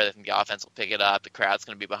together. I think the offense will pick it up. The crowd's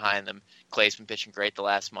going to be behind them. Clay's been pitching great the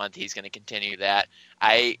last month. He's going to continue that.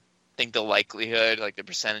 I think the likelihood, the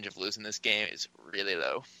percentage of losing this game is really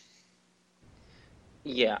low.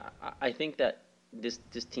 Yeah, I think that this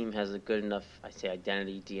team has a good enough,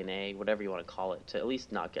 identity, DNA, whatever you want to call it, to at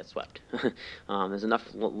least not get swept. There's enough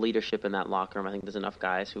leadership in that locker room. I think there's enough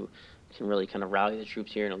guys who can really kind of rally the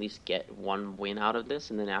troops here and at least get one win out of this.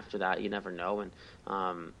 And then after that, you never know. And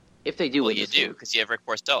if they do, well, you do, because you have Rick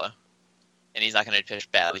Porcello, and he's not going to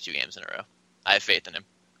pitch badly 2 games in a row. I have faith in him.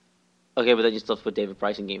 Okay, but then you still put David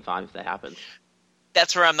Price in Game 5 if that happens.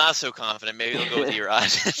 That's where I'm not so confident. Maybe they'll go with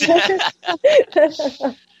Erod.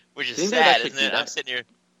 Which is sad, isn't it? I'm sitting here.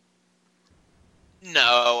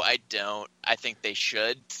 No, I don't. I think they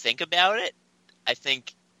should think about it. I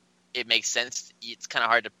think it makes sense. It's kind of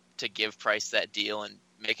hard to give Price that deal and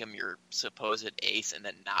make him your supposed ace and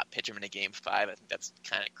then not pitch him in a Game 5. I think that's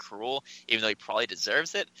kind of cruel, even though he probably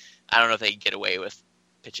deserves it. I don't know if they can get away with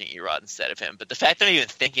pitching Erod instead of him. But the fact that I'm even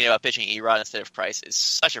thinking about pitching Erod instead of Price is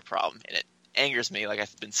such a problem, and it angers me, like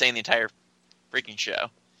I've been saying the entire freaking show.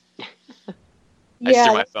 I just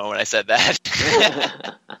threw my phone when I said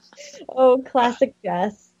that. Oh, classic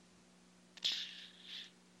Jess.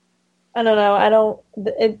 I don't know.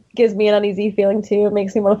 It gives me an uneasy feeling too. It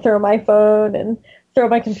makes me want to throw my phone and throw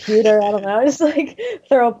my computer. I don't know. Just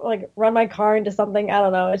run my car into something. I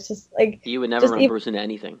don't know. It's just you would never run Bruce into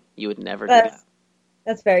anything. You would never do that.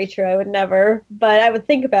 That's very true. I would never. But I would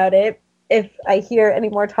think about it if I hear any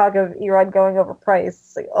more talk of Erod going over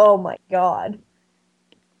Price. It's oh my God.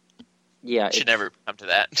 Yeah, it should never come to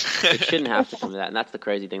that. It shouldn't have to come to that, and that's the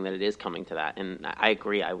crazy thing, that it is coming to that. And I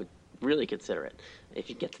agree. I would really consider it if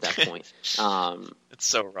you get to that point. It's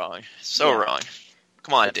so wrong. So wrong.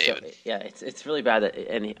 Come on, David. So, it's really bad that,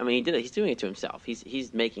 and he did it. He's doing it to himself.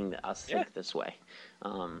 He's making us think this way,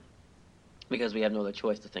 because we have no other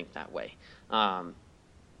choice to think that way.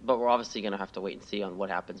 But we're obviously going to have to wait and see on what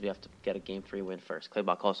happens. We have to get a Game 3 win first. Clay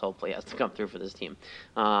Buchholz hopefully has to come through for this team.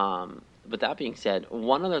 But that being said,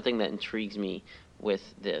 one other thing that intrigues me with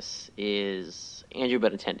this is Andrew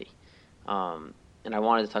Benintendi. And I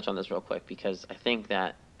wanted to touch on this real quick because I think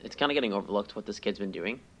that it's kind of getting overlooked what this kid's been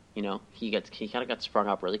doing. He kind of got sprung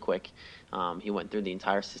up really quick. He went through the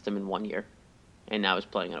entire system in 1 year, and now he's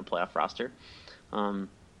playing on a playoff roster.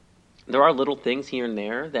 There are little things here and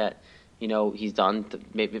there that he's done.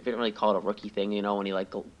 Maybe we didn't really call it a rookie thing, when he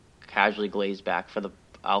casually glazed back for the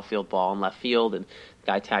outfield ball in left field and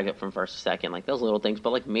guy tagged it from first to second, those little things.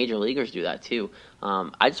 But major leaguers do that too.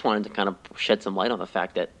 I just wanted to kind of shed some light on the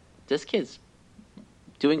fact that this kid's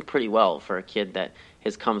doing pretty well for a kid that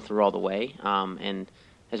has come through all the way. And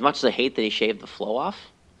as much as I hate that he shaved the flow off,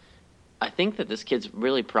 I think that this kid's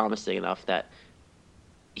really promising enough that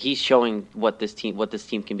he's showing what this team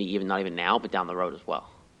can be, even not even now, but down the road as well.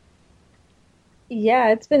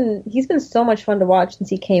 Yeah, he's been so much fun to watch since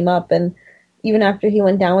he came up, and even after he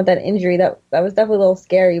went down with that injury, that was definitely a little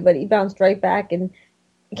scary, but he bounced right back and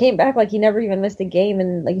came back like he never even missed a game,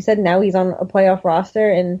 and like you said, now he's on a playoff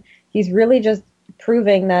roster, and he's really just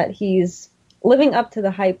proving that he's living up to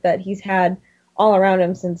the hype that he's had all around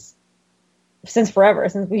him since forever,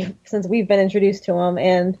 since we've been introduced to him,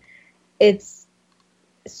 and it's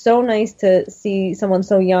so nice to see someone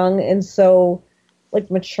so young and so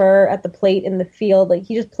mature at the plate in the field.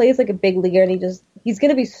 He just plays like a big leaguer, and he's going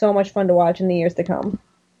to be so much fun to watch in the years to come.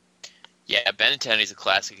 Yeah, Benintendi's a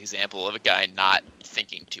classic example of a guy not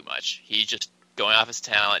thinking too much. He's just going off his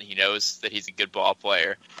talent. He knows that he's a good ball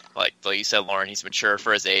player. Like you said, Lauren, he's mature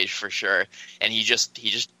for his age for sure, and he just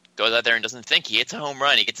goes out there and doesn't think. He hits a home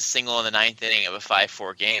run. He gets a single in the 9th inning of a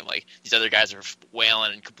 5-4 game. These other guys are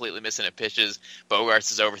wailing and completely missing at pitches.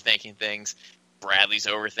 Bogarts is overthinking things. Bradley's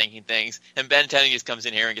overthinking things, and Benintendi just comes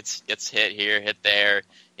in here and gets hit here, hit there,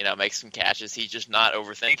 makes some catches. He's just not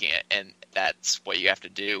overthinking it, and that's what you have to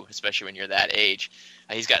do, especially when you're that age.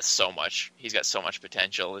 He's got so much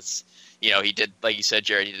potential. It's he did, like you said,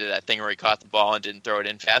 Jared, he did that thing where he caught the ball and didn't throw it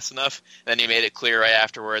in fast enough. And then he made it clear right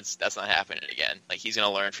afterwards that's not happening again. He's going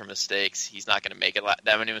to learn from mistakes. He's not going to make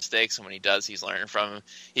that many mistakes, and when he does, he's learning from them.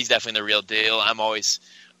 He's definitely the real deal. I'm always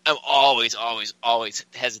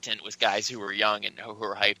hesitant with guys who are young and who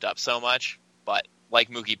are hyped up so much. But like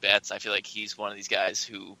Mookie Betts, I feel like he's one of these guys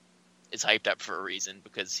who is hyped up for a reason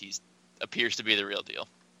because he appears to be the real deal.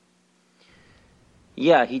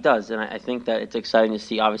 Yeah, he does, and I think that it's exciting to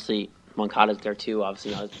see. Obviously, Moncada's there too.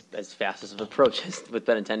 Obviously, not as fast as an approach with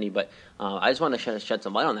Benintendi, but I just want to shed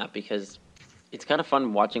some light on that because it's kind of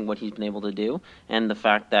fun watching what he's been able to do, and the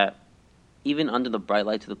fact that even under the bright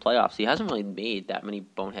lights of the playoffs, he hasn't really made that many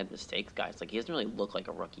bonehead mistakes, guys. Like, he doesn't really look like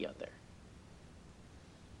a rookie out there.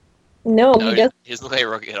 No, he doesn't look like a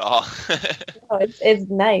rookie at all. No, it's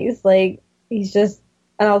nice. Like, he's just,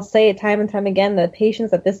 and I'll say it time and time again, the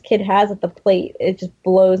patience that this kid has at the plate, it just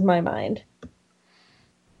blows my mind.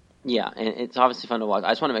 Yeah, and it's obviously fun to watch.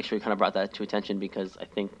 I just want to make sure we kind of brought that to attention because I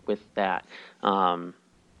think with that, kind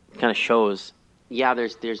of shows, yeah,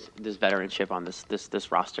 there's veteranship on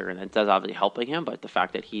this roster, and it does obviously helping him. But the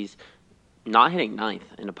fact that he's not hitting ninth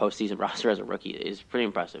in a postseason roster as a rookie is pretty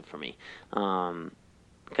impressive for me.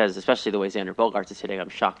 Because especially the way Xander Bogaerts is hitting, I'm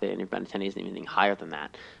shocked that Andrew Benintendi isn't even higher than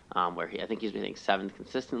that. I think he's been hitting seventh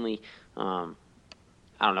consistently. I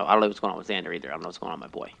don't know what's going on with Xander either. I don't know what's going on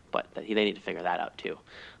with my boy, but they need to figure that out too.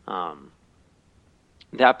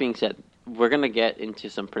 That being said, we're going to get into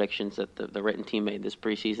some predictions that the written team made this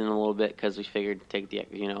preseason a little bit because we figured to take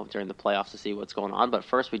during the playoffs to see what's going on. But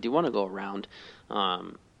first, we do want to go around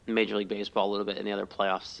Major League Baseball a little bit and the other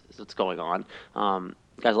playoffs that's going on.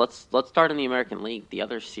 Guys, let's start in the American League. The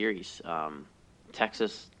other series,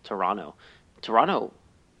 Texas, Toronto. Toronto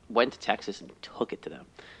went to Texas and took it to them.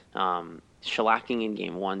 Shellacking in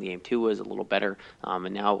Game 1. Game 2 was a little better.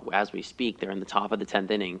 And now, as we speak, they're in the top of the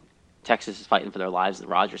 10th inning. Texas is fighting for their lives at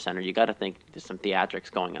the Rogers Center. You got to think there's some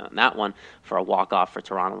theatrics going on in that one for a walk-off for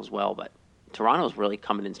Toronto as well. But Toronto's really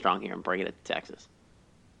coming in strong here and bringing it to Texas.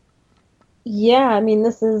 Yeah, I mean,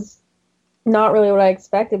 this is not really what I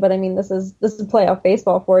expected, but I mean, this is playoff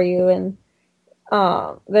baseball for you. And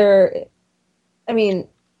Toronto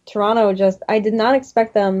I did not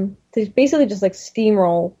expect them to basically just like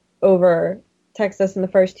steamroll over Texas in the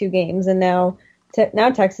first two games, and now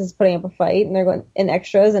Texas is putting up a fight, and they're going in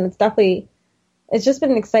extras, and it's just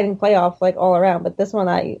been an exciting playoff like all around. But this one,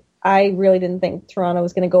 I really didn't think Toronto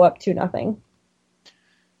was going to go up 2-0.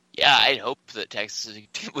 Yeah, I'd hope that Texas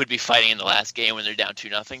would be fighting in the last game when they're down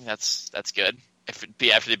 2-0. That's good.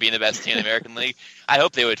 After being the best team in the American League, I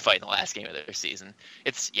hope they would fight in the last game of their season.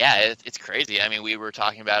 It's crazy. I mean, we were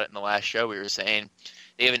talking about it in the last show. We were saying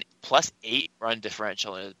they have a +8 run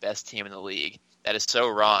differential and they're the best team in the league. That is so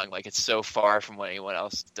wrong. Like, it's so far from what anyone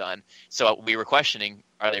else has done. So we were questioning,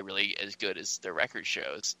 are they really as good as their record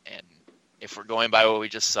shows? And if we're going by what we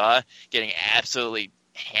just saw, getting absolutely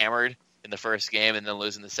hammered in the first game and then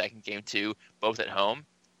losing the second game too, both at home,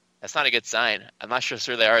 that's not a good sign. I'm not sure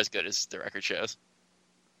they are as good as the record shows.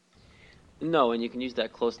 No, and you can use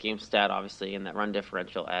that close game stat, obviously, and that run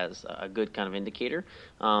differential as a good kind of indicator.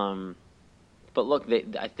 But look,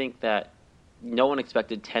 I think that no one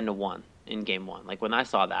expected 10-1 in Game 1. Like, when I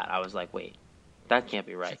saw that, I was like, wait, that can't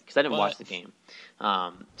be right, because I didn't watch the game.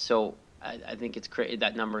 So I think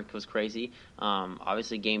that number was crazy.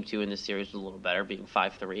 Obviously, Game 2 in this series was a little better, being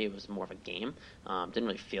 5-3. It was more of a game. Didn't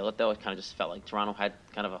really feel it, though. It kind of just felt like Toronto had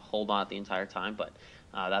kind of a hold on it the entire time. But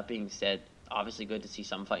that being said, obviously good to see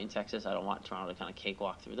some fight in Texas. I don't want Toronto to kind of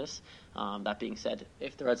cakewalk through this. That being said,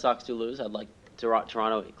 if the Red Sox do lose, I'd like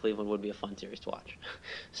Toronto, Cleveland would be a fun series to watch.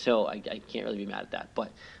 So I can't really be mad at that.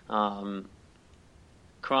 But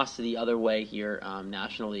cross to the other way here,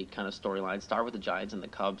 National League kind of storyline. Start with the Giants and the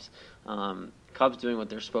Cubs. Cubs doing what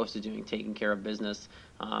they're supposed to do, taking care of business.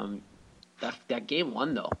 That Game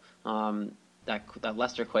 1, though, that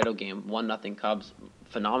Lester Cueto game, 1-0 Cubs,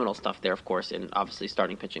 phenomenal stuff there, of course, and obviously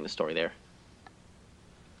starting pitching the story there.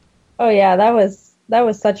 Oh yeah, that was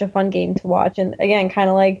such a fun game to watch, and again, kind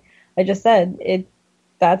of like I just said,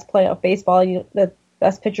 that's playoff baseball. The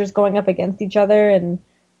best pitchers going up against each other, and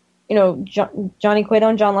Johnny Cueto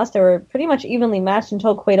and John Lester were pretty much evenly matched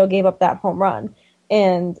until Cueto gave up that home run.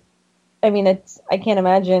 And I mean, I can't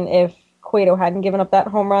imagine if Cueto hadn't given up that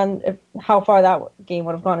home run, how far that game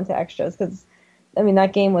would have gone into extras. Because I mean,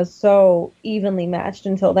 that game was so evenly matched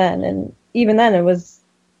until then, and even then, it was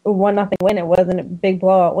a 1-0 win. It wasn't a big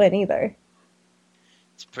blowout win either.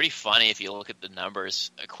 It's pretty funny if you look at the numbers.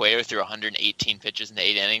 Cueto threw 118 pitches in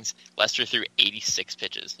 8 innings. Lester threw 86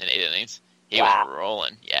 pitches in 8 innings. He was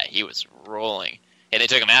rolling. Yeah, he was rolling. And they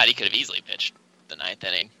took him out. He could have easily pitched the 9th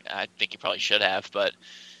inning. I think he probably should have. But,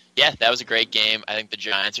 yeah, that was a great game. I think the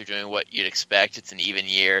Giants are doing what you'd expect. It's an even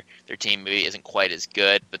year. Their team maybe isn't quite as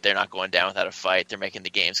good, but they're not going down without a fight. They're making the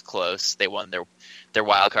games close. They won their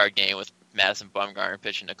wild card game with Madison Bumgarner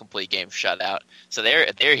pitching a complete game shutout. So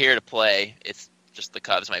they're here to play. It's just the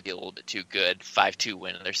Cubs might be a little bit too good. 5-2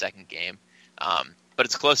 win in their second game. But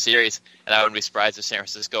it's a close series, and I wouldn't be surprised if San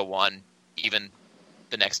Francisco won even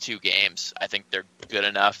the next 2 games. I think they're good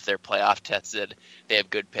enough. They're playoff tested. They have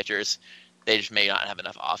good pitchers. They just may not have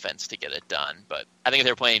enough offense to get it done. But I think if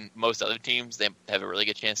they're playing most other teams, they have a really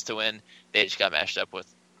good chance to win. They just got matched up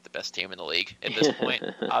with the best team in the league at this point,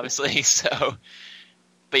 obviously. So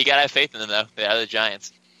But you got to have faith in them, though. They are the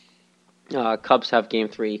Giants. Cubs have Game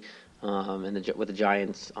 3 with the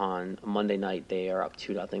Giants on Monday night. They are up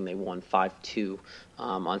 2-0. They won 5-2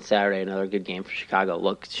 on Saturday. Another good game for Chicago.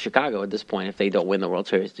 Look, Chicago at this point, if they don't win the World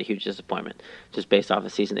Series, it's a huge disappointment, just based off the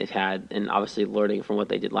season they've had, and obviously learning from what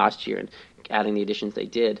they did last year and adding the additions they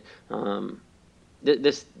did. Them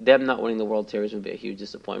not winning the World Series would be a huge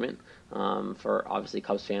disappointment for obviously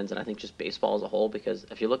Cubs fans, and I think just baseball as a whole, because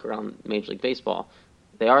if you look around Major League Baseball,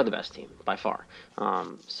 they are the best team by far.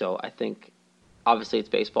 So I think obviously it's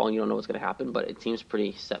baseball and you don't know what's going to happen, but it seems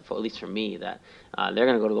pretty set, at least for me, that they're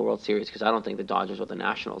going to go to the World Series, because I don't think the Dodgers or the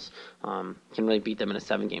Nationals can really beat them in a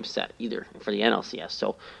 7-game set either for the NLCS.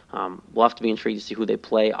 So we'll have to be intrigued to see who they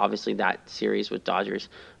play. Obviously that series with the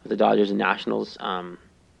Dodgers and Nationals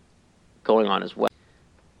going on as well.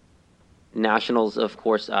 Nationals, of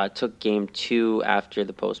course, took Game 2 after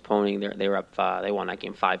the postponing. They were up. They won that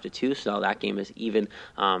game 5-2. So that game is even.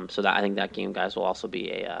 So that I think that game, guys, will also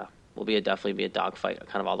be definitely be a dogfight,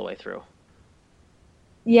 kind of all the way through.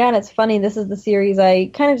 Yeah, and it's funny. This is the series I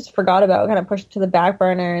kind of just forgot about, kind of pushed it to the back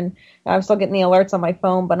burner, and I'm still getting the alerts on my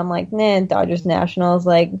phone. But I'm like, nah, Dodgers Nationals.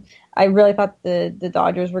 Like, I really thought the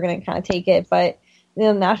Dodgers were going to kind of take it, but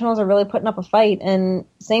the Nationals are really putting up a fight. And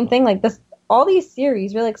same thing, like this. All these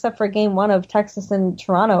series, really, except for Game 1 of Texas and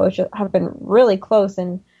Toronto, which have been really close,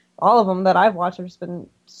 and all of them that I've watched have just been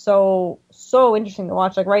so interesting to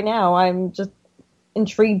watch. Like right now, I'm just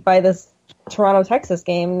intrigued by this Toronto-Texas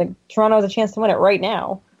game. Like, Toronto has a chance to win it right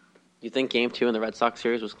now. You think Game 2 in the Red Sox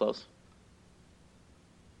series was close?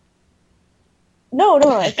 No,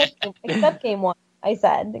 except Game 1. I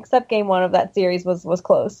said except Game 1 of that series was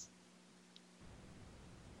close.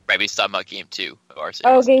 Right, he's talking about Game 2 of our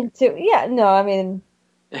series. Oh, Game 2. Yeah, no, I mean,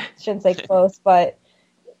 shouldn't say close, but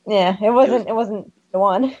yeah, it wasn't the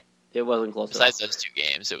one. It wasn't close. Besides those 2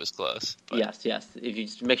 games, it was close. But... Yes. If you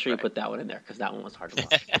just make sure you put that one in there, because that one was hard to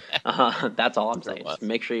watch. That's all I'm saying. Just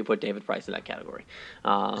make sure you put David Price in that category.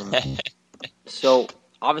 So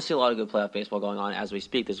obviously a lot of good playoff baseball going on as we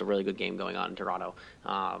speak. There's a really good game going on in Toronto.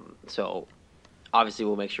 So obviously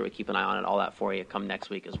we'll make sure we keep an eye on it, all that for you come next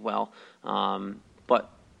week as well. But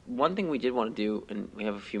one thing we did want to do, and we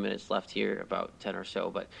have a few minutes left here, about 10 or so,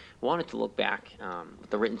 but we wanted to look back with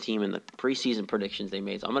the written team and the preseason predictions they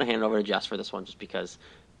made. So I'm going to hand it over to Jess for this one, just because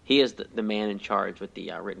he is the man in charge with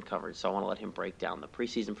the written coverage. So I want to let him break down the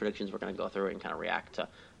preseason predictions. We're going to go through and kind of react to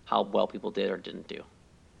how well people did or didn't do.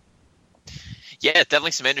 Yeah,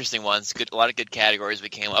 definitely some interesting ones. A lot of good categories we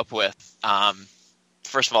came up with.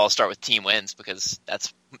 First of all, I'll start with team wins, because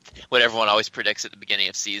that's what everyone always predicts at the beginning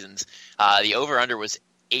of seasons. The over-under was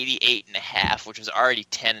 88.5, which was already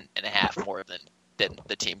 10.5 more than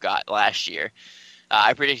the team got last year.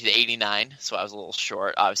 I predicted 89, so I was a little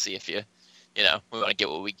short. Obviously, if we want to get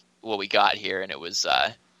what we got here, and it was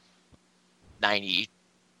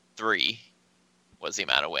 93 was the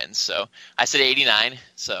amount of wins. So I said 89,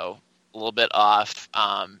 so a little bit off.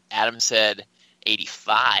 Adam said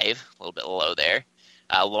 85, a little bit low there.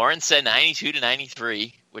 Lauren said 92 to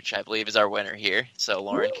 93, which I believe is our winner here. So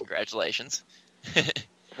Lauren, congratulations.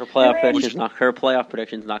 Her playoff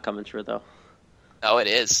prediction's not coming true, though. Oh, it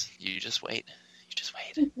is. You just wait.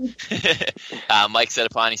 Mike said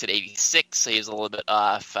upon, he said 86, so he was a little bit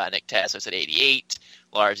off. Nick Tasso said 88.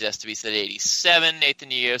 Lars Esteby said 87. Nathan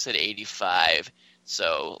Neo said 85.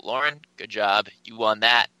 So, Lauren, good job. You won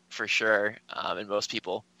that for sure. And most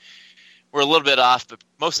people were a little bit off, but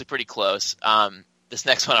mostly pretty close. This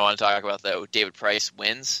next one I want to talk about, though, David Price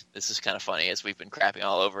wins. This is kind of funny, as we've been crapping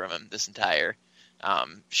all over him this entire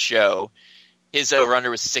show. His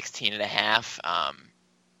over-under was 16.5.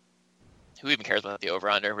 Who even cares about the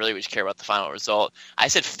over-under? Really, we just care about the final result. I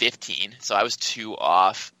said 15, so I was 2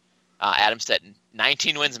 off. Adam said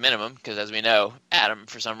 19 wins minimum, because as we know, Adam,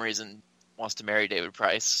 for some reason, wants to marry David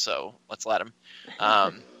Price, so let's let him.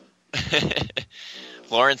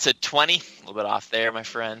 Lauren said 20, a little bit off there, my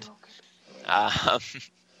friend.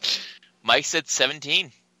 Mike said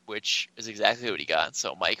 17, which is exactly what he got.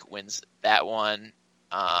 So Mike wins that one.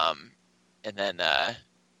 And then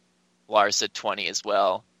Lars said 20 as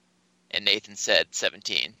well. And Nathan said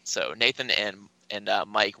 17. So Nathan and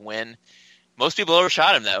Mike win. Most people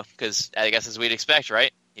overshot him, though, because I guess as we'd expect,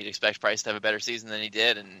 right? You'd expect Price to have a better season than he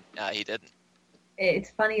did, and he didn't. It's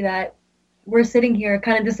funny that we're sitting here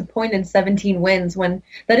kind of disappointed 17 wins when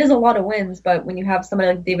that is a lot of wins, but when you have somebody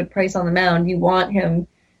like David Price on the mound, you want him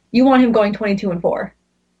going 22-4.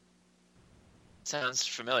 Sounds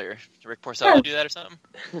familiar. Did Rick Porcello do that or something?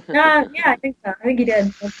 Yeah, I think so. I think he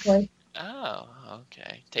did. Oh,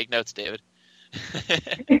 okay. Take notes, David.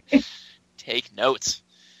 Take notes.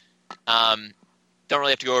 Don't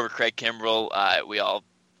really have to go over Craig Kimbrell. We all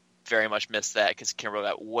very much missed that because Kimbrel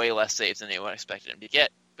got way less saves than anyone expected him to get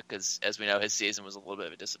because, as we know, his season was a little bit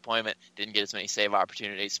of a disappointment. Didn't get as many save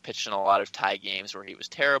opportunities, pitched in a lot of tie games where he was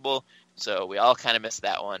terrible. So we all kind of missed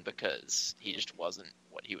that one because he just wasn't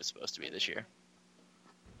what he was supposed to be this year.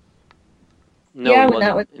 No, he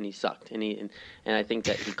wasn't, and he sucked. And I think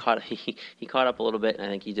that he caught up a little bit, and I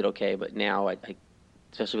think he did okay. But now, I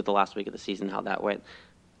especially with the last week of the season, how that went,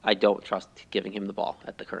 I don't trust giving him the ball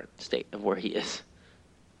at the current state of where he is.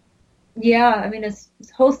 Yeah, I mean, his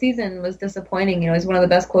whole season was disappointing. He's one of the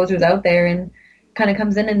best closers out there, and kind of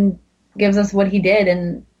comes in and gives us what he did.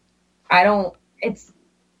 And I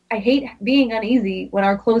hate being uneasy when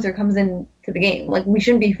our closer comes into the game. Like, we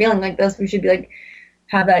shouldn't be feeling like this. We should be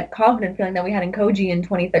have that confident feeling that we had in Koji in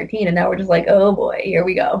 2013, and now we're just like, oh boy, here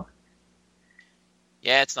we go.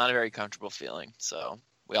 Yeah, it's not a very comfortable feeling, so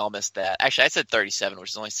we all missed that. Actually, I said 37, which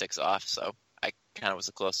is only 6 off, so I kind of was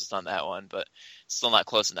the closest on that one, but still not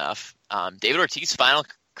close enough. David Ortiz, final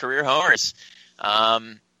career homers.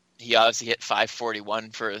 He obviously hit 541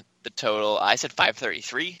 for the total. I said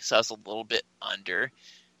 533, so I was a little bit under.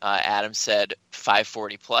 Adam said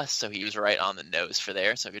 540 plus, so he was right on the nose for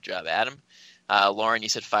there, so good job, Adam. Lauren, you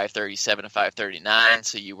said 537 to 539,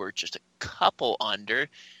 so you were just a couple under.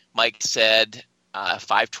 Mike said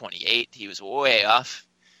 528. He was way off.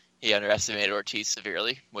 He underestimated Ortiz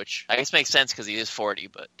severely, which I guess makes sense because he is 40,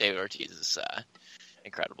 but David Ortiz is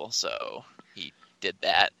incredible, so he did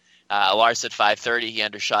that. Lars said 530. He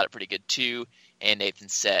undershot it pretty good, too. And Nathan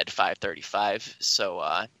said 535. So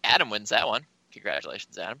Adam wins that one.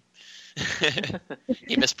 Congratulations, Adam.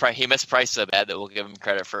 He missed Price so bad that we'll give him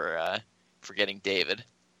credit for getting David.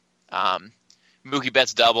 Mookie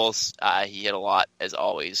Betts doubles. He hit a lot, as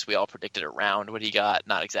always. We all predicted around what he got.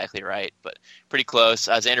 Not exactly right, but pretty close.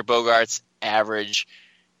 Xander Bogaerts average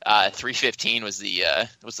 315 was the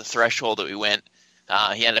threshold that we went.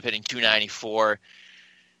 He ended up hitting 294.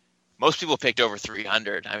 Most people picked over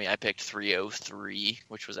 300. I mean, I picked 303,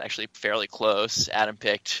 which was actually fairly close. Adam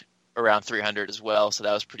picked around 300 as well, so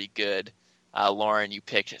that was pretty good. Lauren, you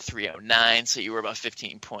picked 309, so you were about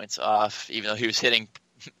 15 points off, even though he was hitting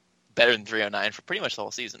better than 309 for pretty much the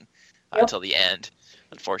whole season until the end,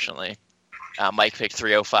 unfortunately. Mike picked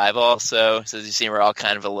 305 also, so as you see, we're all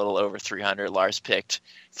kind of a little over 300. Lars picked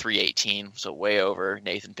 318, so way over.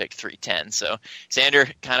 Nathan picked 310, so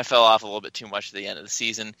Xander kind of fell off a little bit too much at the end of the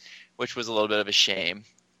season, which was a little bit of a shame.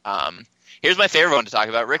 Here's my favorite one to talk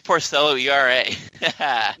about: Rick Porcello ERA.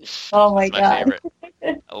 Oh my God! Favorite.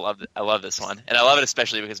 I love this one, and I love it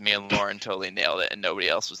especially because me and Lauren totally nailed it, and nobody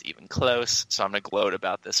else was even close. So I'm gonna gloat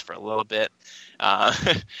about this for a little bit.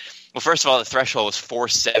 Well, first of all, the threshold was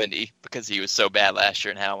 470 because he was so bad last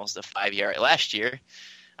year and had almost a 5 ERA last year.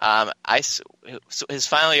 So his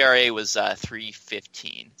final ERA was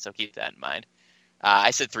 315, so keep that in mind.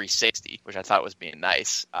 I said 360, which I thought was being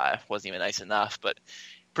nice. Wasn't even nice enough, but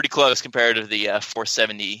pretty close compared to the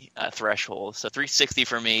 470 threshold. So 360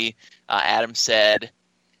 for me. Adam said,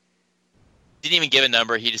 didn't even give a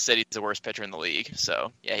number. He just said he's the worst pitcher in the league.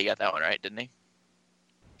 So yeah, he got that one right, didn't he?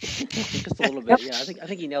 Just a little bit. Yeah, I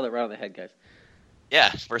think he nailed it right on the head, guys.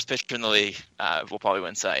 Yeah, worst pitcher in the league. We'll probably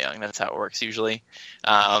win Cy Young. That's how it works usually.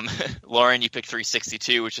 Lauren, you picked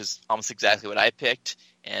 362, which is almost exactly what I picked,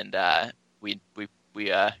 and we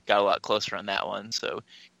got a lot closer on that one. So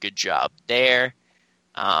good job there.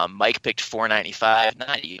 Mike picked 495,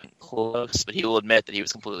 not even close, but he will admit that he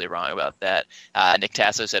was completely wrong about that. Nick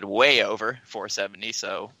Tasso said way over 470,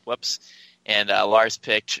 so whoops. And Lars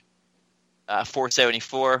picked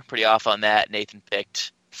 474, pretty off on that. Nathan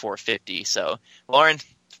picked 450. So Lauren,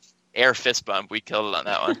 air fist bump, we killed it on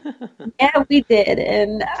that one. Yeah, we did,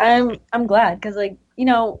 and I'm glad because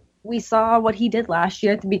we saw what he did last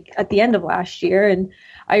year at the end of last year, and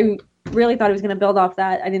I really thought he was going to build off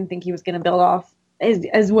that. I didn't think he was going to build off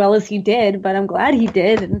as well as he did, but I'm glad he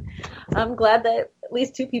did, and I'm glad that at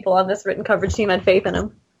least 2 people on this written coverage team had faith in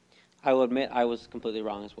him. I will admit I was completely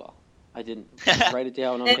wrong as well. I didn't write it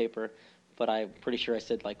down on paper, but I'm pretty sure I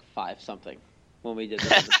said 5 something when we did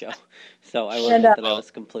the show. So I will admit that I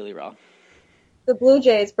was completely wrong. The Blue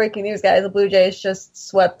Jays, breaking news, guys, the Blue Jays just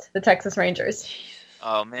swept the Texas Rangers.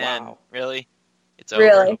 Oh, man. Wow. Really? It's over?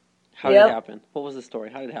 Really? How did it happen? What was the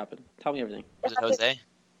story? How did it happen? Tell me everything. Was it Jose?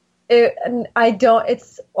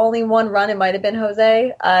 It's only one run. It might have been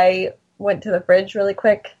Jose. I went to the fridge really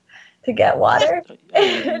quick to get water.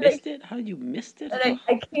 You missed it? How did you miss it? And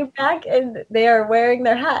I came back, and they are wearing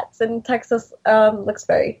their hats, and Texas looks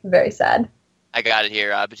very, very sad. I got it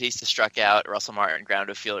here. Batista struck out. Russell Martin ground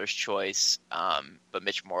to a fielder's choice, but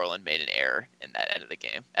Mitch Moreland made an error in that end of the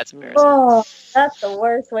game. That's embarrassing. Oh, that's the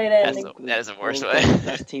worst way to end the game. That is the worst way. The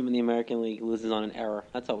best team in the American League loses on an error.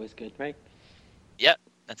 That's always good, right? Yep,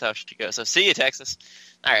 that's how it should go. So see you, Texas.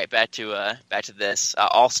 All right, back to this.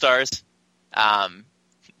 All-Stars.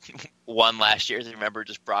 Won last year. As you remember,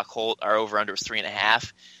 just Brock Holt. Our over-under was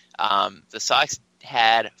 3.5. The Sox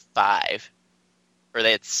had 5, or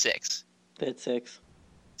they had 6. They had 6.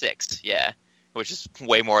 6, yeah, which is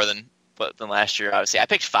way more than last year, obviously. I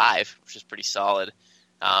picked 5, which is pretty solid.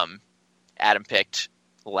 Adam picked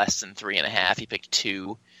less than 3.5. He picked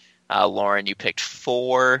 2. Lauren, you picked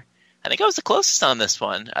 4. I think I was the closest on this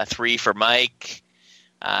one. 3 for Mike.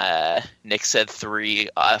 Nick said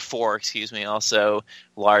 4, excuse me. Also,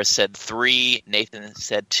 Lars said 3. Nathan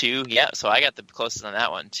said 2. Yeah, so I got the closest on that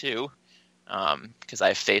one too. Because I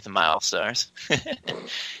have faith in my All-Stars.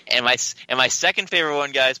 and my second favorite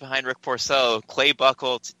one, guys, behind Rick Porcello, Clay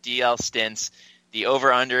Buchholz, DL stints. The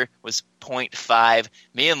over-under was 0.5.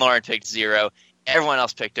 Me and Lauren picked 0. Everyone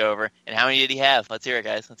else picked over. And how many did he have? Let's hear it,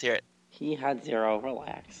 guys. Let's hear it. He had 0.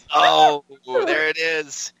 Relax. Oh, there it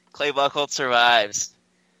is. Clay Buchholz survives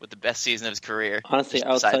with the best season of his career. Honestly,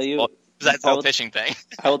 I'll tell you. Besides the whole pitching thing.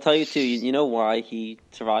 I will tell you, too. You know why he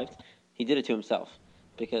survived? He did it to himself.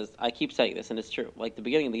 Because I keep saying this, and it's true. Like, the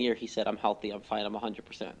beginning of the year, he said, I'm healthy, I'm fine, I'm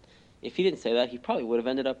 100%. If he didn't say that, he probably would have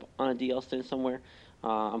ended up on a DL stint somewhere.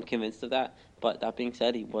 I'm convinced of that. But that being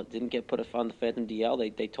said, he didn't get put on the Phantom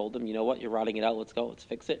DL. They told him, you know what, you're rotting it out, let's go, let's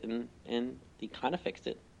fix it. And he kind of fixed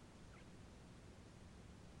it.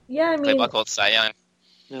 Yeah, I mean... Clay Buchholz, Cy Young.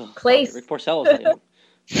 No, Clay... Rick Porcello, Cy Young.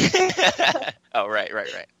 Oh, right.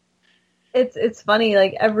 It's funny,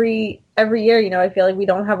 like, every year, you know, I feel like we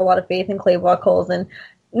don't have a lot of faith in Clay Buchholz, and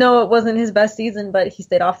no, it wasn't his best season, but he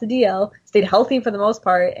stayed off the DL, stayed healthy for the most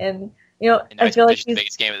part, and, you know, I feel like he's the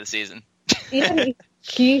biggest game of the season. Even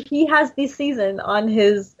he has this season on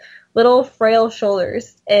his little frail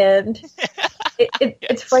shoulders, and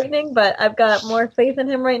it's frightening, but I've got more faith in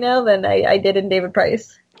him right now than I did in David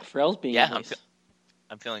Price. Frail's being nice.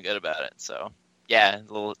 I'm feeling good about it, so... Yeah,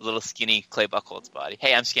 little skinny Clay Buchholz body.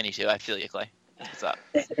 Hey, I'm skinny too. I feel you, Clay. What's up?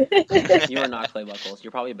 You are not Clay Buchholz.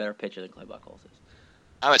 You're probably a better pitcher than Clay Buchholz is.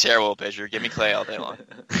 I'm a terrible pitcher. Give me Clay all day long.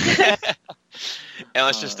 And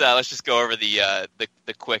let's just go over the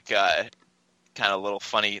quick kind of little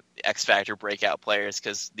funny X Factor breakout players,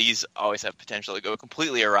 because these always have potential to go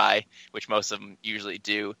completely awry, which most of them usually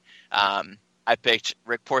do. I picked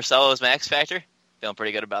Rick Porcello as my X Factor. Feeling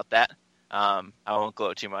pretty good about that. I won't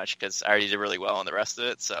gloat too much because I already did really well on the rest of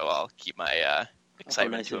it, so I'll keep my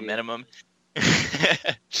excitement to a minimum.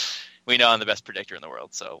 We know I'm the best predictor in the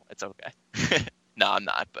world, so it's okay. No, I'm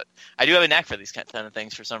not, but I do have a knack for these kind of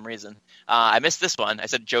things for some reason. I missed this one. I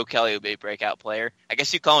said Joe Kelly would be a breakout player. I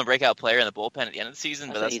guess you call him a breakout player in the bullpen at the end of the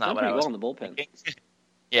season, but that's not what I was. Well in the bullpen.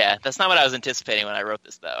 Yeah, that's not what I was anticipating when I wrote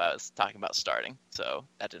this, though. I was talking about starting, so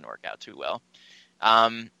that didn't work out too well.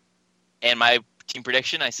 And my team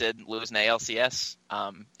prediction, I said lose an ALCS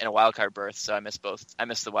in a wild card berth, so I missed both. I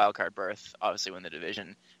missed the wild card berth, obviously win the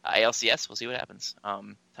division. ALCS, we'll see what happens.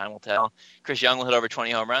 Time will tell. Chris Young will hit over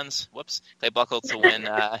 20 home runs. Whoops. Clay Buchholz will win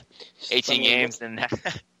 18 games and have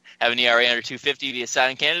an ERA under 250, be a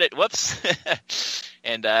signing candidate. Whoops.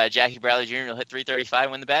 And Jackie Bradley Jr. will hit 335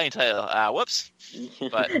 and win the batting title. Whoops.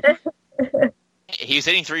 But he was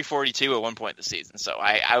hitting 342 at one point this season, so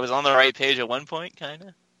I was on the right page at one point, kind of.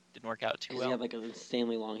 Didn't work out too well. He had like an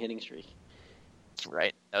insanely long hitting streak.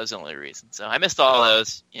 Right. That was the only reason. So I missed all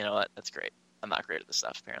those. You know what? That's great. I'm not great at this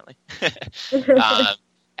stuff, apparently.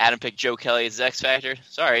 Adam picked Joe Kelly as his X Factor.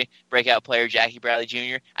 Sorry. Breakout player Jackie Bradley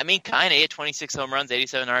Jr. I mean, kind of. He had 26 home runs,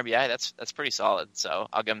 87 RBI. That's pretty solid. So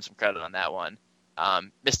I'll give him some credit on that one.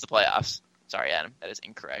 Missed the playoffs. Sorry, Adam. That is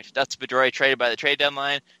incorrect. Dustin Pedroia traded by the trade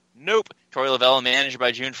deadline. Nope. Torey Lovullo manager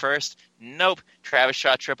by June 1st. Nope. Travis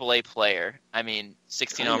Shaw AAA player. I mean,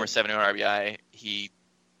 16 homers, 71 RBI. He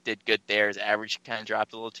did good there. His average kind of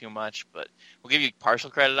dropped a little too much, but we'll give you partial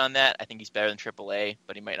credit on that. I think he's better than AAA,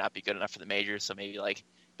 but he might not be good enough for the majors. So maybe like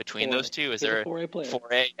between those two, is there a 4A player?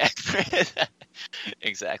 4A.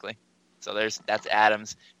 Exactly. So that's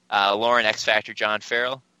Adams. Lauren X Factor John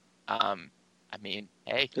Farrell. I mean,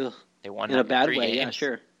 hey, they won in a bad way. Games. Yeah,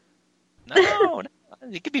 sure. No.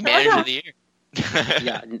 He could be manager of the year.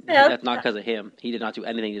 Yeah, that's not because of him. He did not do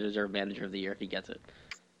anything to deserve manager of the year. He gets it.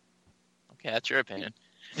 Okay, that's your opinion.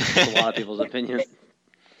 It's a lot of people's opinion.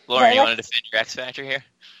 Lauren, you want to defend your X Factor here?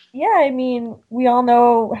 Yeah, I mean, we all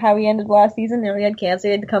know how he ended last season. You know, he had cancer,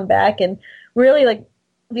 he had to come back, and really, like,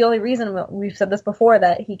 the only reason, we've said this before,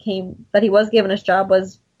 that he was given his job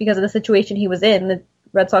was because of the situation he was in.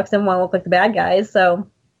 Red Sox didn't want to look like the bad guys, so,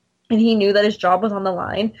 and he knew that his job was on the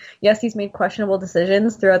line. Yes, he's made questionable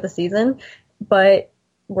decisions throughout the season, but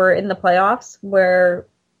we're in the playoffs where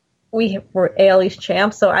we're AL East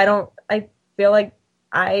champs, so I feel like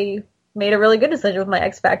I made a really good decision with my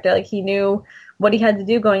X Factor. Like, he knew what he had to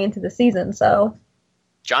do going into the season, so.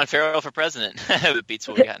 John Farrell for president. It beats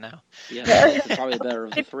what we got now. Yeah, that's probably the better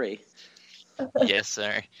of the three. Yes,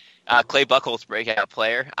 sir. Clay Buchholz, breakout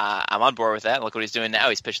player. I'm on board with that. Look what he's doing now.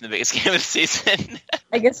 He's pitching the biggest game of the season.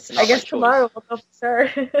 I guess tomorrow we'll know for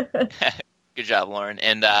sure. Good job, Lauren.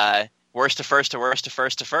 And worst to first to worst to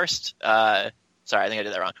first to first. Sorry, I think I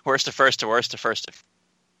did that wrong. Worst to first to worst to first to.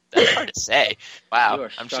 That's hard to say. Wow,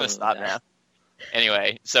 I'm just going to stop now.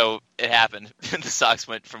 Anyway, so it happened. The Sox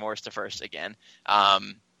went from worst to first again.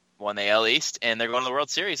 Won the AL East, and they're going to the World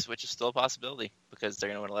Series, which is still a possibility because they're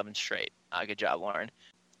going to win 11 straight. Good job, Lauren.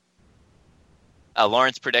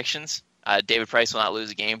 Lauren's predictions. David Price will not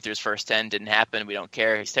lose a game through his first 10. Didn't happen. We don't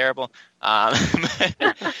care. He's terrible.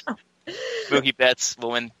 Mookie Betts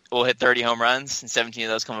will hit 30 home runs, and 17 of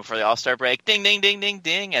those come before the All-Star break. Ding, ding, ding, ding,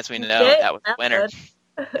 ding. As we know, that was a winner.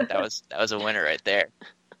 That was a winner right there.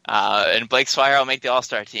 And Blake Swihart will make the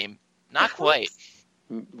All-Star team. Not quite.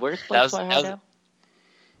 Where's Blake Swihart now?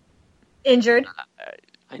 Injured.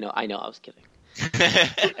 I know. I was kidding.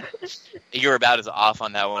 You were about as off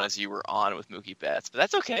on that one as you were on with Mookie Betts, but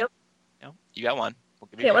that's okay. Yep. You got one. We'll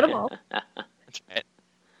give you can't win them all. That's right.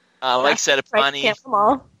 Mike said Apani. Can't win them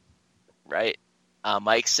all. Right.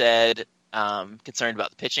 Mike said concerned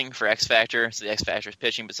about the pitching for X Factor. So the X Factor is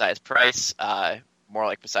pitching besides Price, more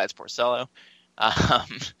like besides Porcello.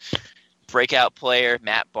 Breakout player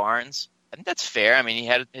Matt Barnes. I think that's fair. I mean, he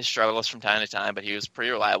had his struggles from time to time, but he was a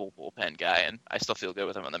pretty reliable bullpen guy, and I still feel good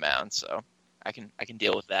with him on the mound, so I can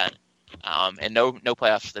deal with that. And no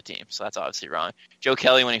playoffs for the team, so that's obviously wrong. Joe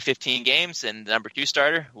Kelly winning 15 games and the number 2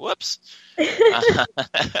 starter. Whoops.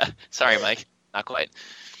 Sorry, Mike. Not quite.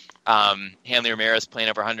 Hanley Ramirez playing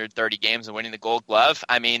over 130 games and winning the Gold Glove.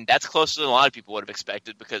 I mean, that's closer than a lot of people would have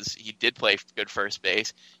expected because he did play good first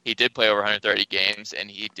base. He did play over 130 games, and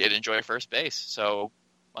he did enjoy first base. So,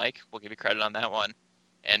 Mike, we'll give you credit on that one.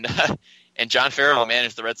 And John Farrell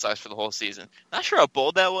managed the Red Sox for the whole season. Not sure how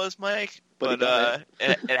bold that was, Mike, but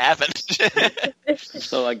it happened.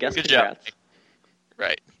 So I guess good congrats. job.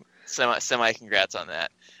 Right. Semi congrats on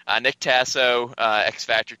that. Nick Tasso, X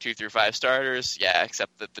Factor 2 through 5 starters. Yeah,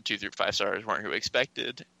 except that the 2 through 5 starters weren't who we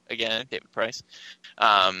expected. Again, David Price.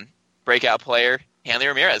 Breakout player, Hanley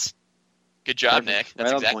Ramirez. Good job, Nick.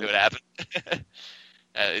 That's exactly what happened.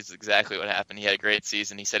 That is exactly what happened. He had a great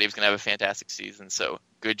season. He said he was going to have a fantastic season. So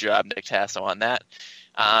good job, Nick Tasso, on that.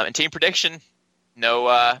 And team prediction, no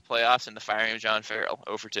playoffs and the firing of John Farrell,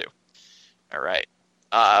 0 for 2. All right.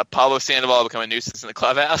 Pablo Sandoval become a nuisance in the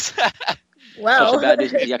clubhouse. Well, bad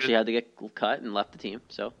news. He actually had to get cut and left the team.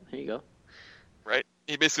 So here you go. Right.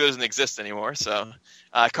 He basically doesn't exist anymore. So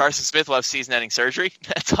Carson Smith will have season-ending surgery.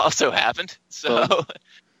 That's also happened. So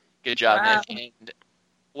good job, wow. Nick. And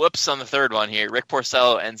whoops on the third one here. Rick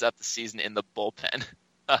Porcello ends up the season in the bullpen.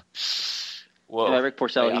 Whoa. Yeah, Rick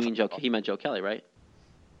Porcello, he meant Joe Kelly, right?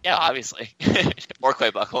 Yeah, obviously. Or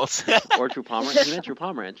Clay Buchholz. Or Drew Pomeranz. He meant Drew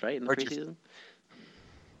Pomeranz, right, in the preseason?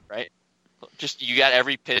 Right. Just, you got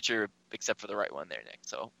every pitcher except for the right one there, Nick.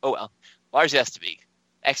 So, oh well. Lars Estebeek,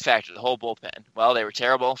 X Factor, the whole bullpen. Well, they were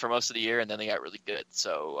terrible for most of the year, and then they got really good.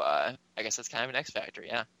 So, I guess that's kind of an X Factor,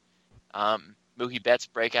 yeah. Mookie Betts,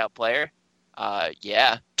 breakout player.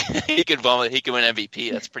 Yeah. he could win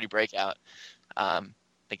MVP. That's pretty breakout. I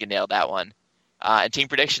think he nailed that one. And team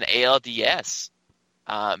prediction, ALDS.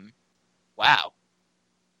 Wow.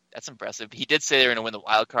 That's impressive. He did say they were going to win the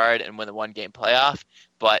wild card and win the one-game playoff,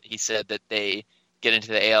 but he said that they get into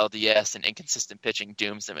the ALDS and inconsistent pitching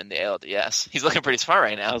dooms them in the ALDS. He's looking pretty smart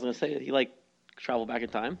right now. I was going to say, he travel back in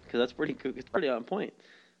time because that's pretty good. It's pretty on point.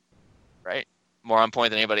 Right. More on point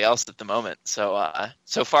than anybody else at the moment. So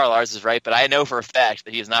so far Lars is right, but I know for a fact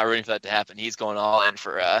that he is not rooting for that to happen. He's going all in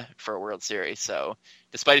for a World Series. So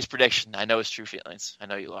despite his prediction, I know his true feelings. I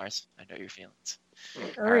know you, Lars. I know your feelings.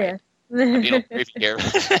 Oh, all yeah. You don't brief here.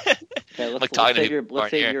 Okay, let's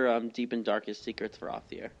save your deep and darkest secrets for off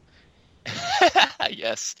the air.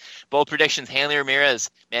 Yes. Bold predictions. Hanley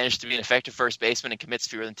Ramirez managed to be an effective first baseman and commits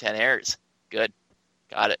fewer than 10 errors. Good.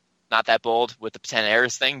 Got it. Not that bold with the 10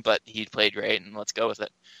 errors thing, but he played great, and let's go with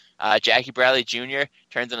it. Jackie Bradley Jr.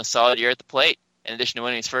 turns in a solid year at the plate. In addition to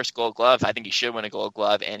winning his first Gold Glove, I think he should win a Gold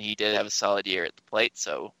Glove, and he did have a solid year at the plate,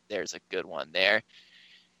 so there's a good one there.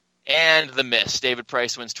 And the miss. David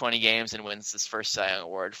Price wins 20 games and wins his first Cy Young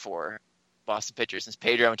Award for Boston pitchers since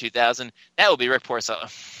Pedro in 2000. That will be Rick Porcello.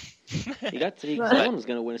 Someone was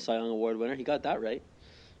going to win a Cy Young Award winner. He got that right.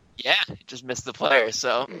 Yeah, just missed the player,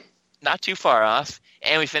 so not too far off.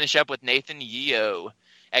 And we finish up with Nathan Yeo.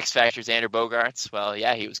 X Factor Xander Bogaerts. Well,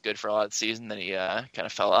 yeah, he was good for a lot of the season, then he kind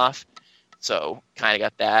of fell off. So kind of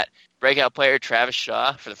got that. Breakout player Travis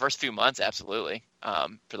Shaw for the first few months, absolutely.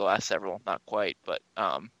 For the last several, not quite, but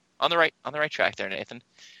on the right track there, Nathan.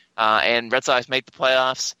 And Red Sox make the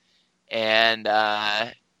playoffs, and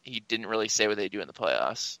he didn't really say what they do in the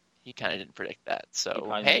playoffs. He kind of didn't predict that. So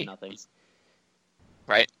hey, nothing.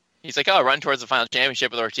 Right. He's like, oh, run towards the final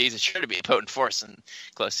championship with Ortiz. It's sure to be a potent force in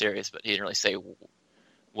close series, but he didn't really say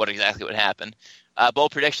what exactly would happen.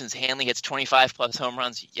 Bold predictions, Hanley hits 25 plus home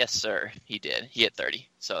runs. Yes, sir, he did. He hit 30,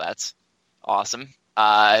 so that's awesome.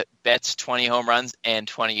 Bets 20 home runs and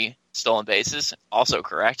 20 stolen bases, also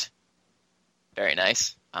correct. Very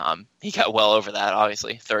nice. He got well over that,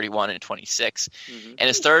 obviously, 31 and 26. Mm-hmm. And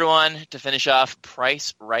his third one to finish off,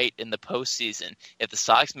 Price right in the postseason. If the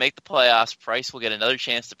Sox make the playoffs, Price will get another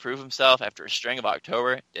chance to prove himself after a string of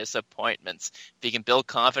October disappointments. If he can build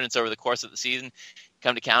confidence over the course of the season,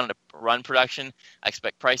 come to count on a run production, I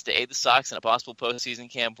expect Price to aid the Sox in a possible postseason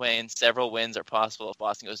campaign. Several wins are possible if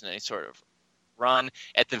Boston goes in any sort of run.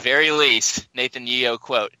 At the very least, Nathan Yeo,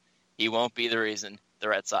 quote, he won't be the reason the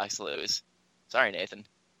Red Sox lose. Sorry, Nathan.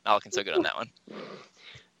 Not looking so good on that one.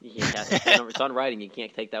 Yeah, it's on writing. You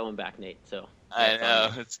can't take that one back, Nate. So I know.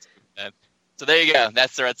 It's bad. So there you go.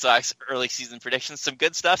 That's the Red Sox early season predictions. Some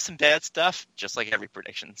good stuff, some bad stuff, just like every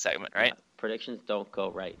prediction segment, right? Yeah, predictions don't go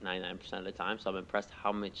right 99% of the time, so I'm impressed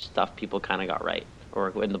how much stuff people kind of got right or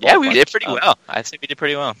in the ballpark. Yeah, we did pretty well. I'd say we did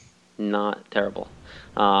pretty well. Not terrible.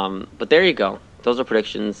 But there you go. Those are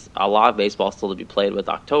predictions. A lot of baseball still to be played with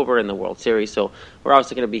October in the World Series, so we're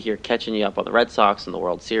obviously going to be here catching you up on the Red Sox and the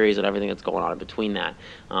World Series and everything that's going on in between that.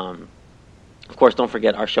 Of course, don't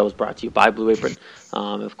forget our show is brought to you by Blue Apron.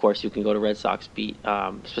 Of course, you can go to Red Sox Beat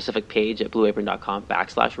specific page at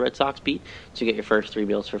blueapron.com/Red Sox Beat to get your first 3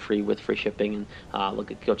 meals for free with free shipping.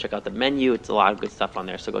 And go check out the menu. It's a lot of good stuff on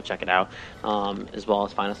there, so go check it out. As well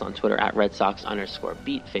as find us on Twitter at Red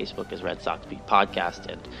Sox_Beat. Facebook is Red Sox Beat Podcast.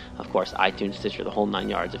 And, of course, iTunes, Stitcher, the whole 9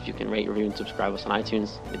 yards. If you can rate, review, and subscribe us on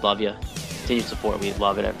iTunes, we'd love you. Continued support. We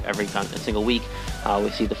love it every time, a single week. We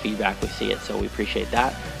see the feedback. We see it, so we appreciate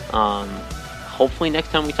that. Hopefully next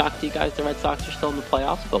time we talk to you guys, the Red Sox are still in the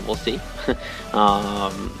playoffs, but we'll see.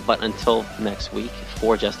 But until next week,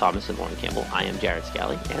 for Jess Thomas and Lauren Campbell, I am Jared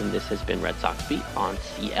Scally, and this has been Red Sox Beat on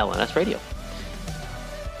CLNS Radio.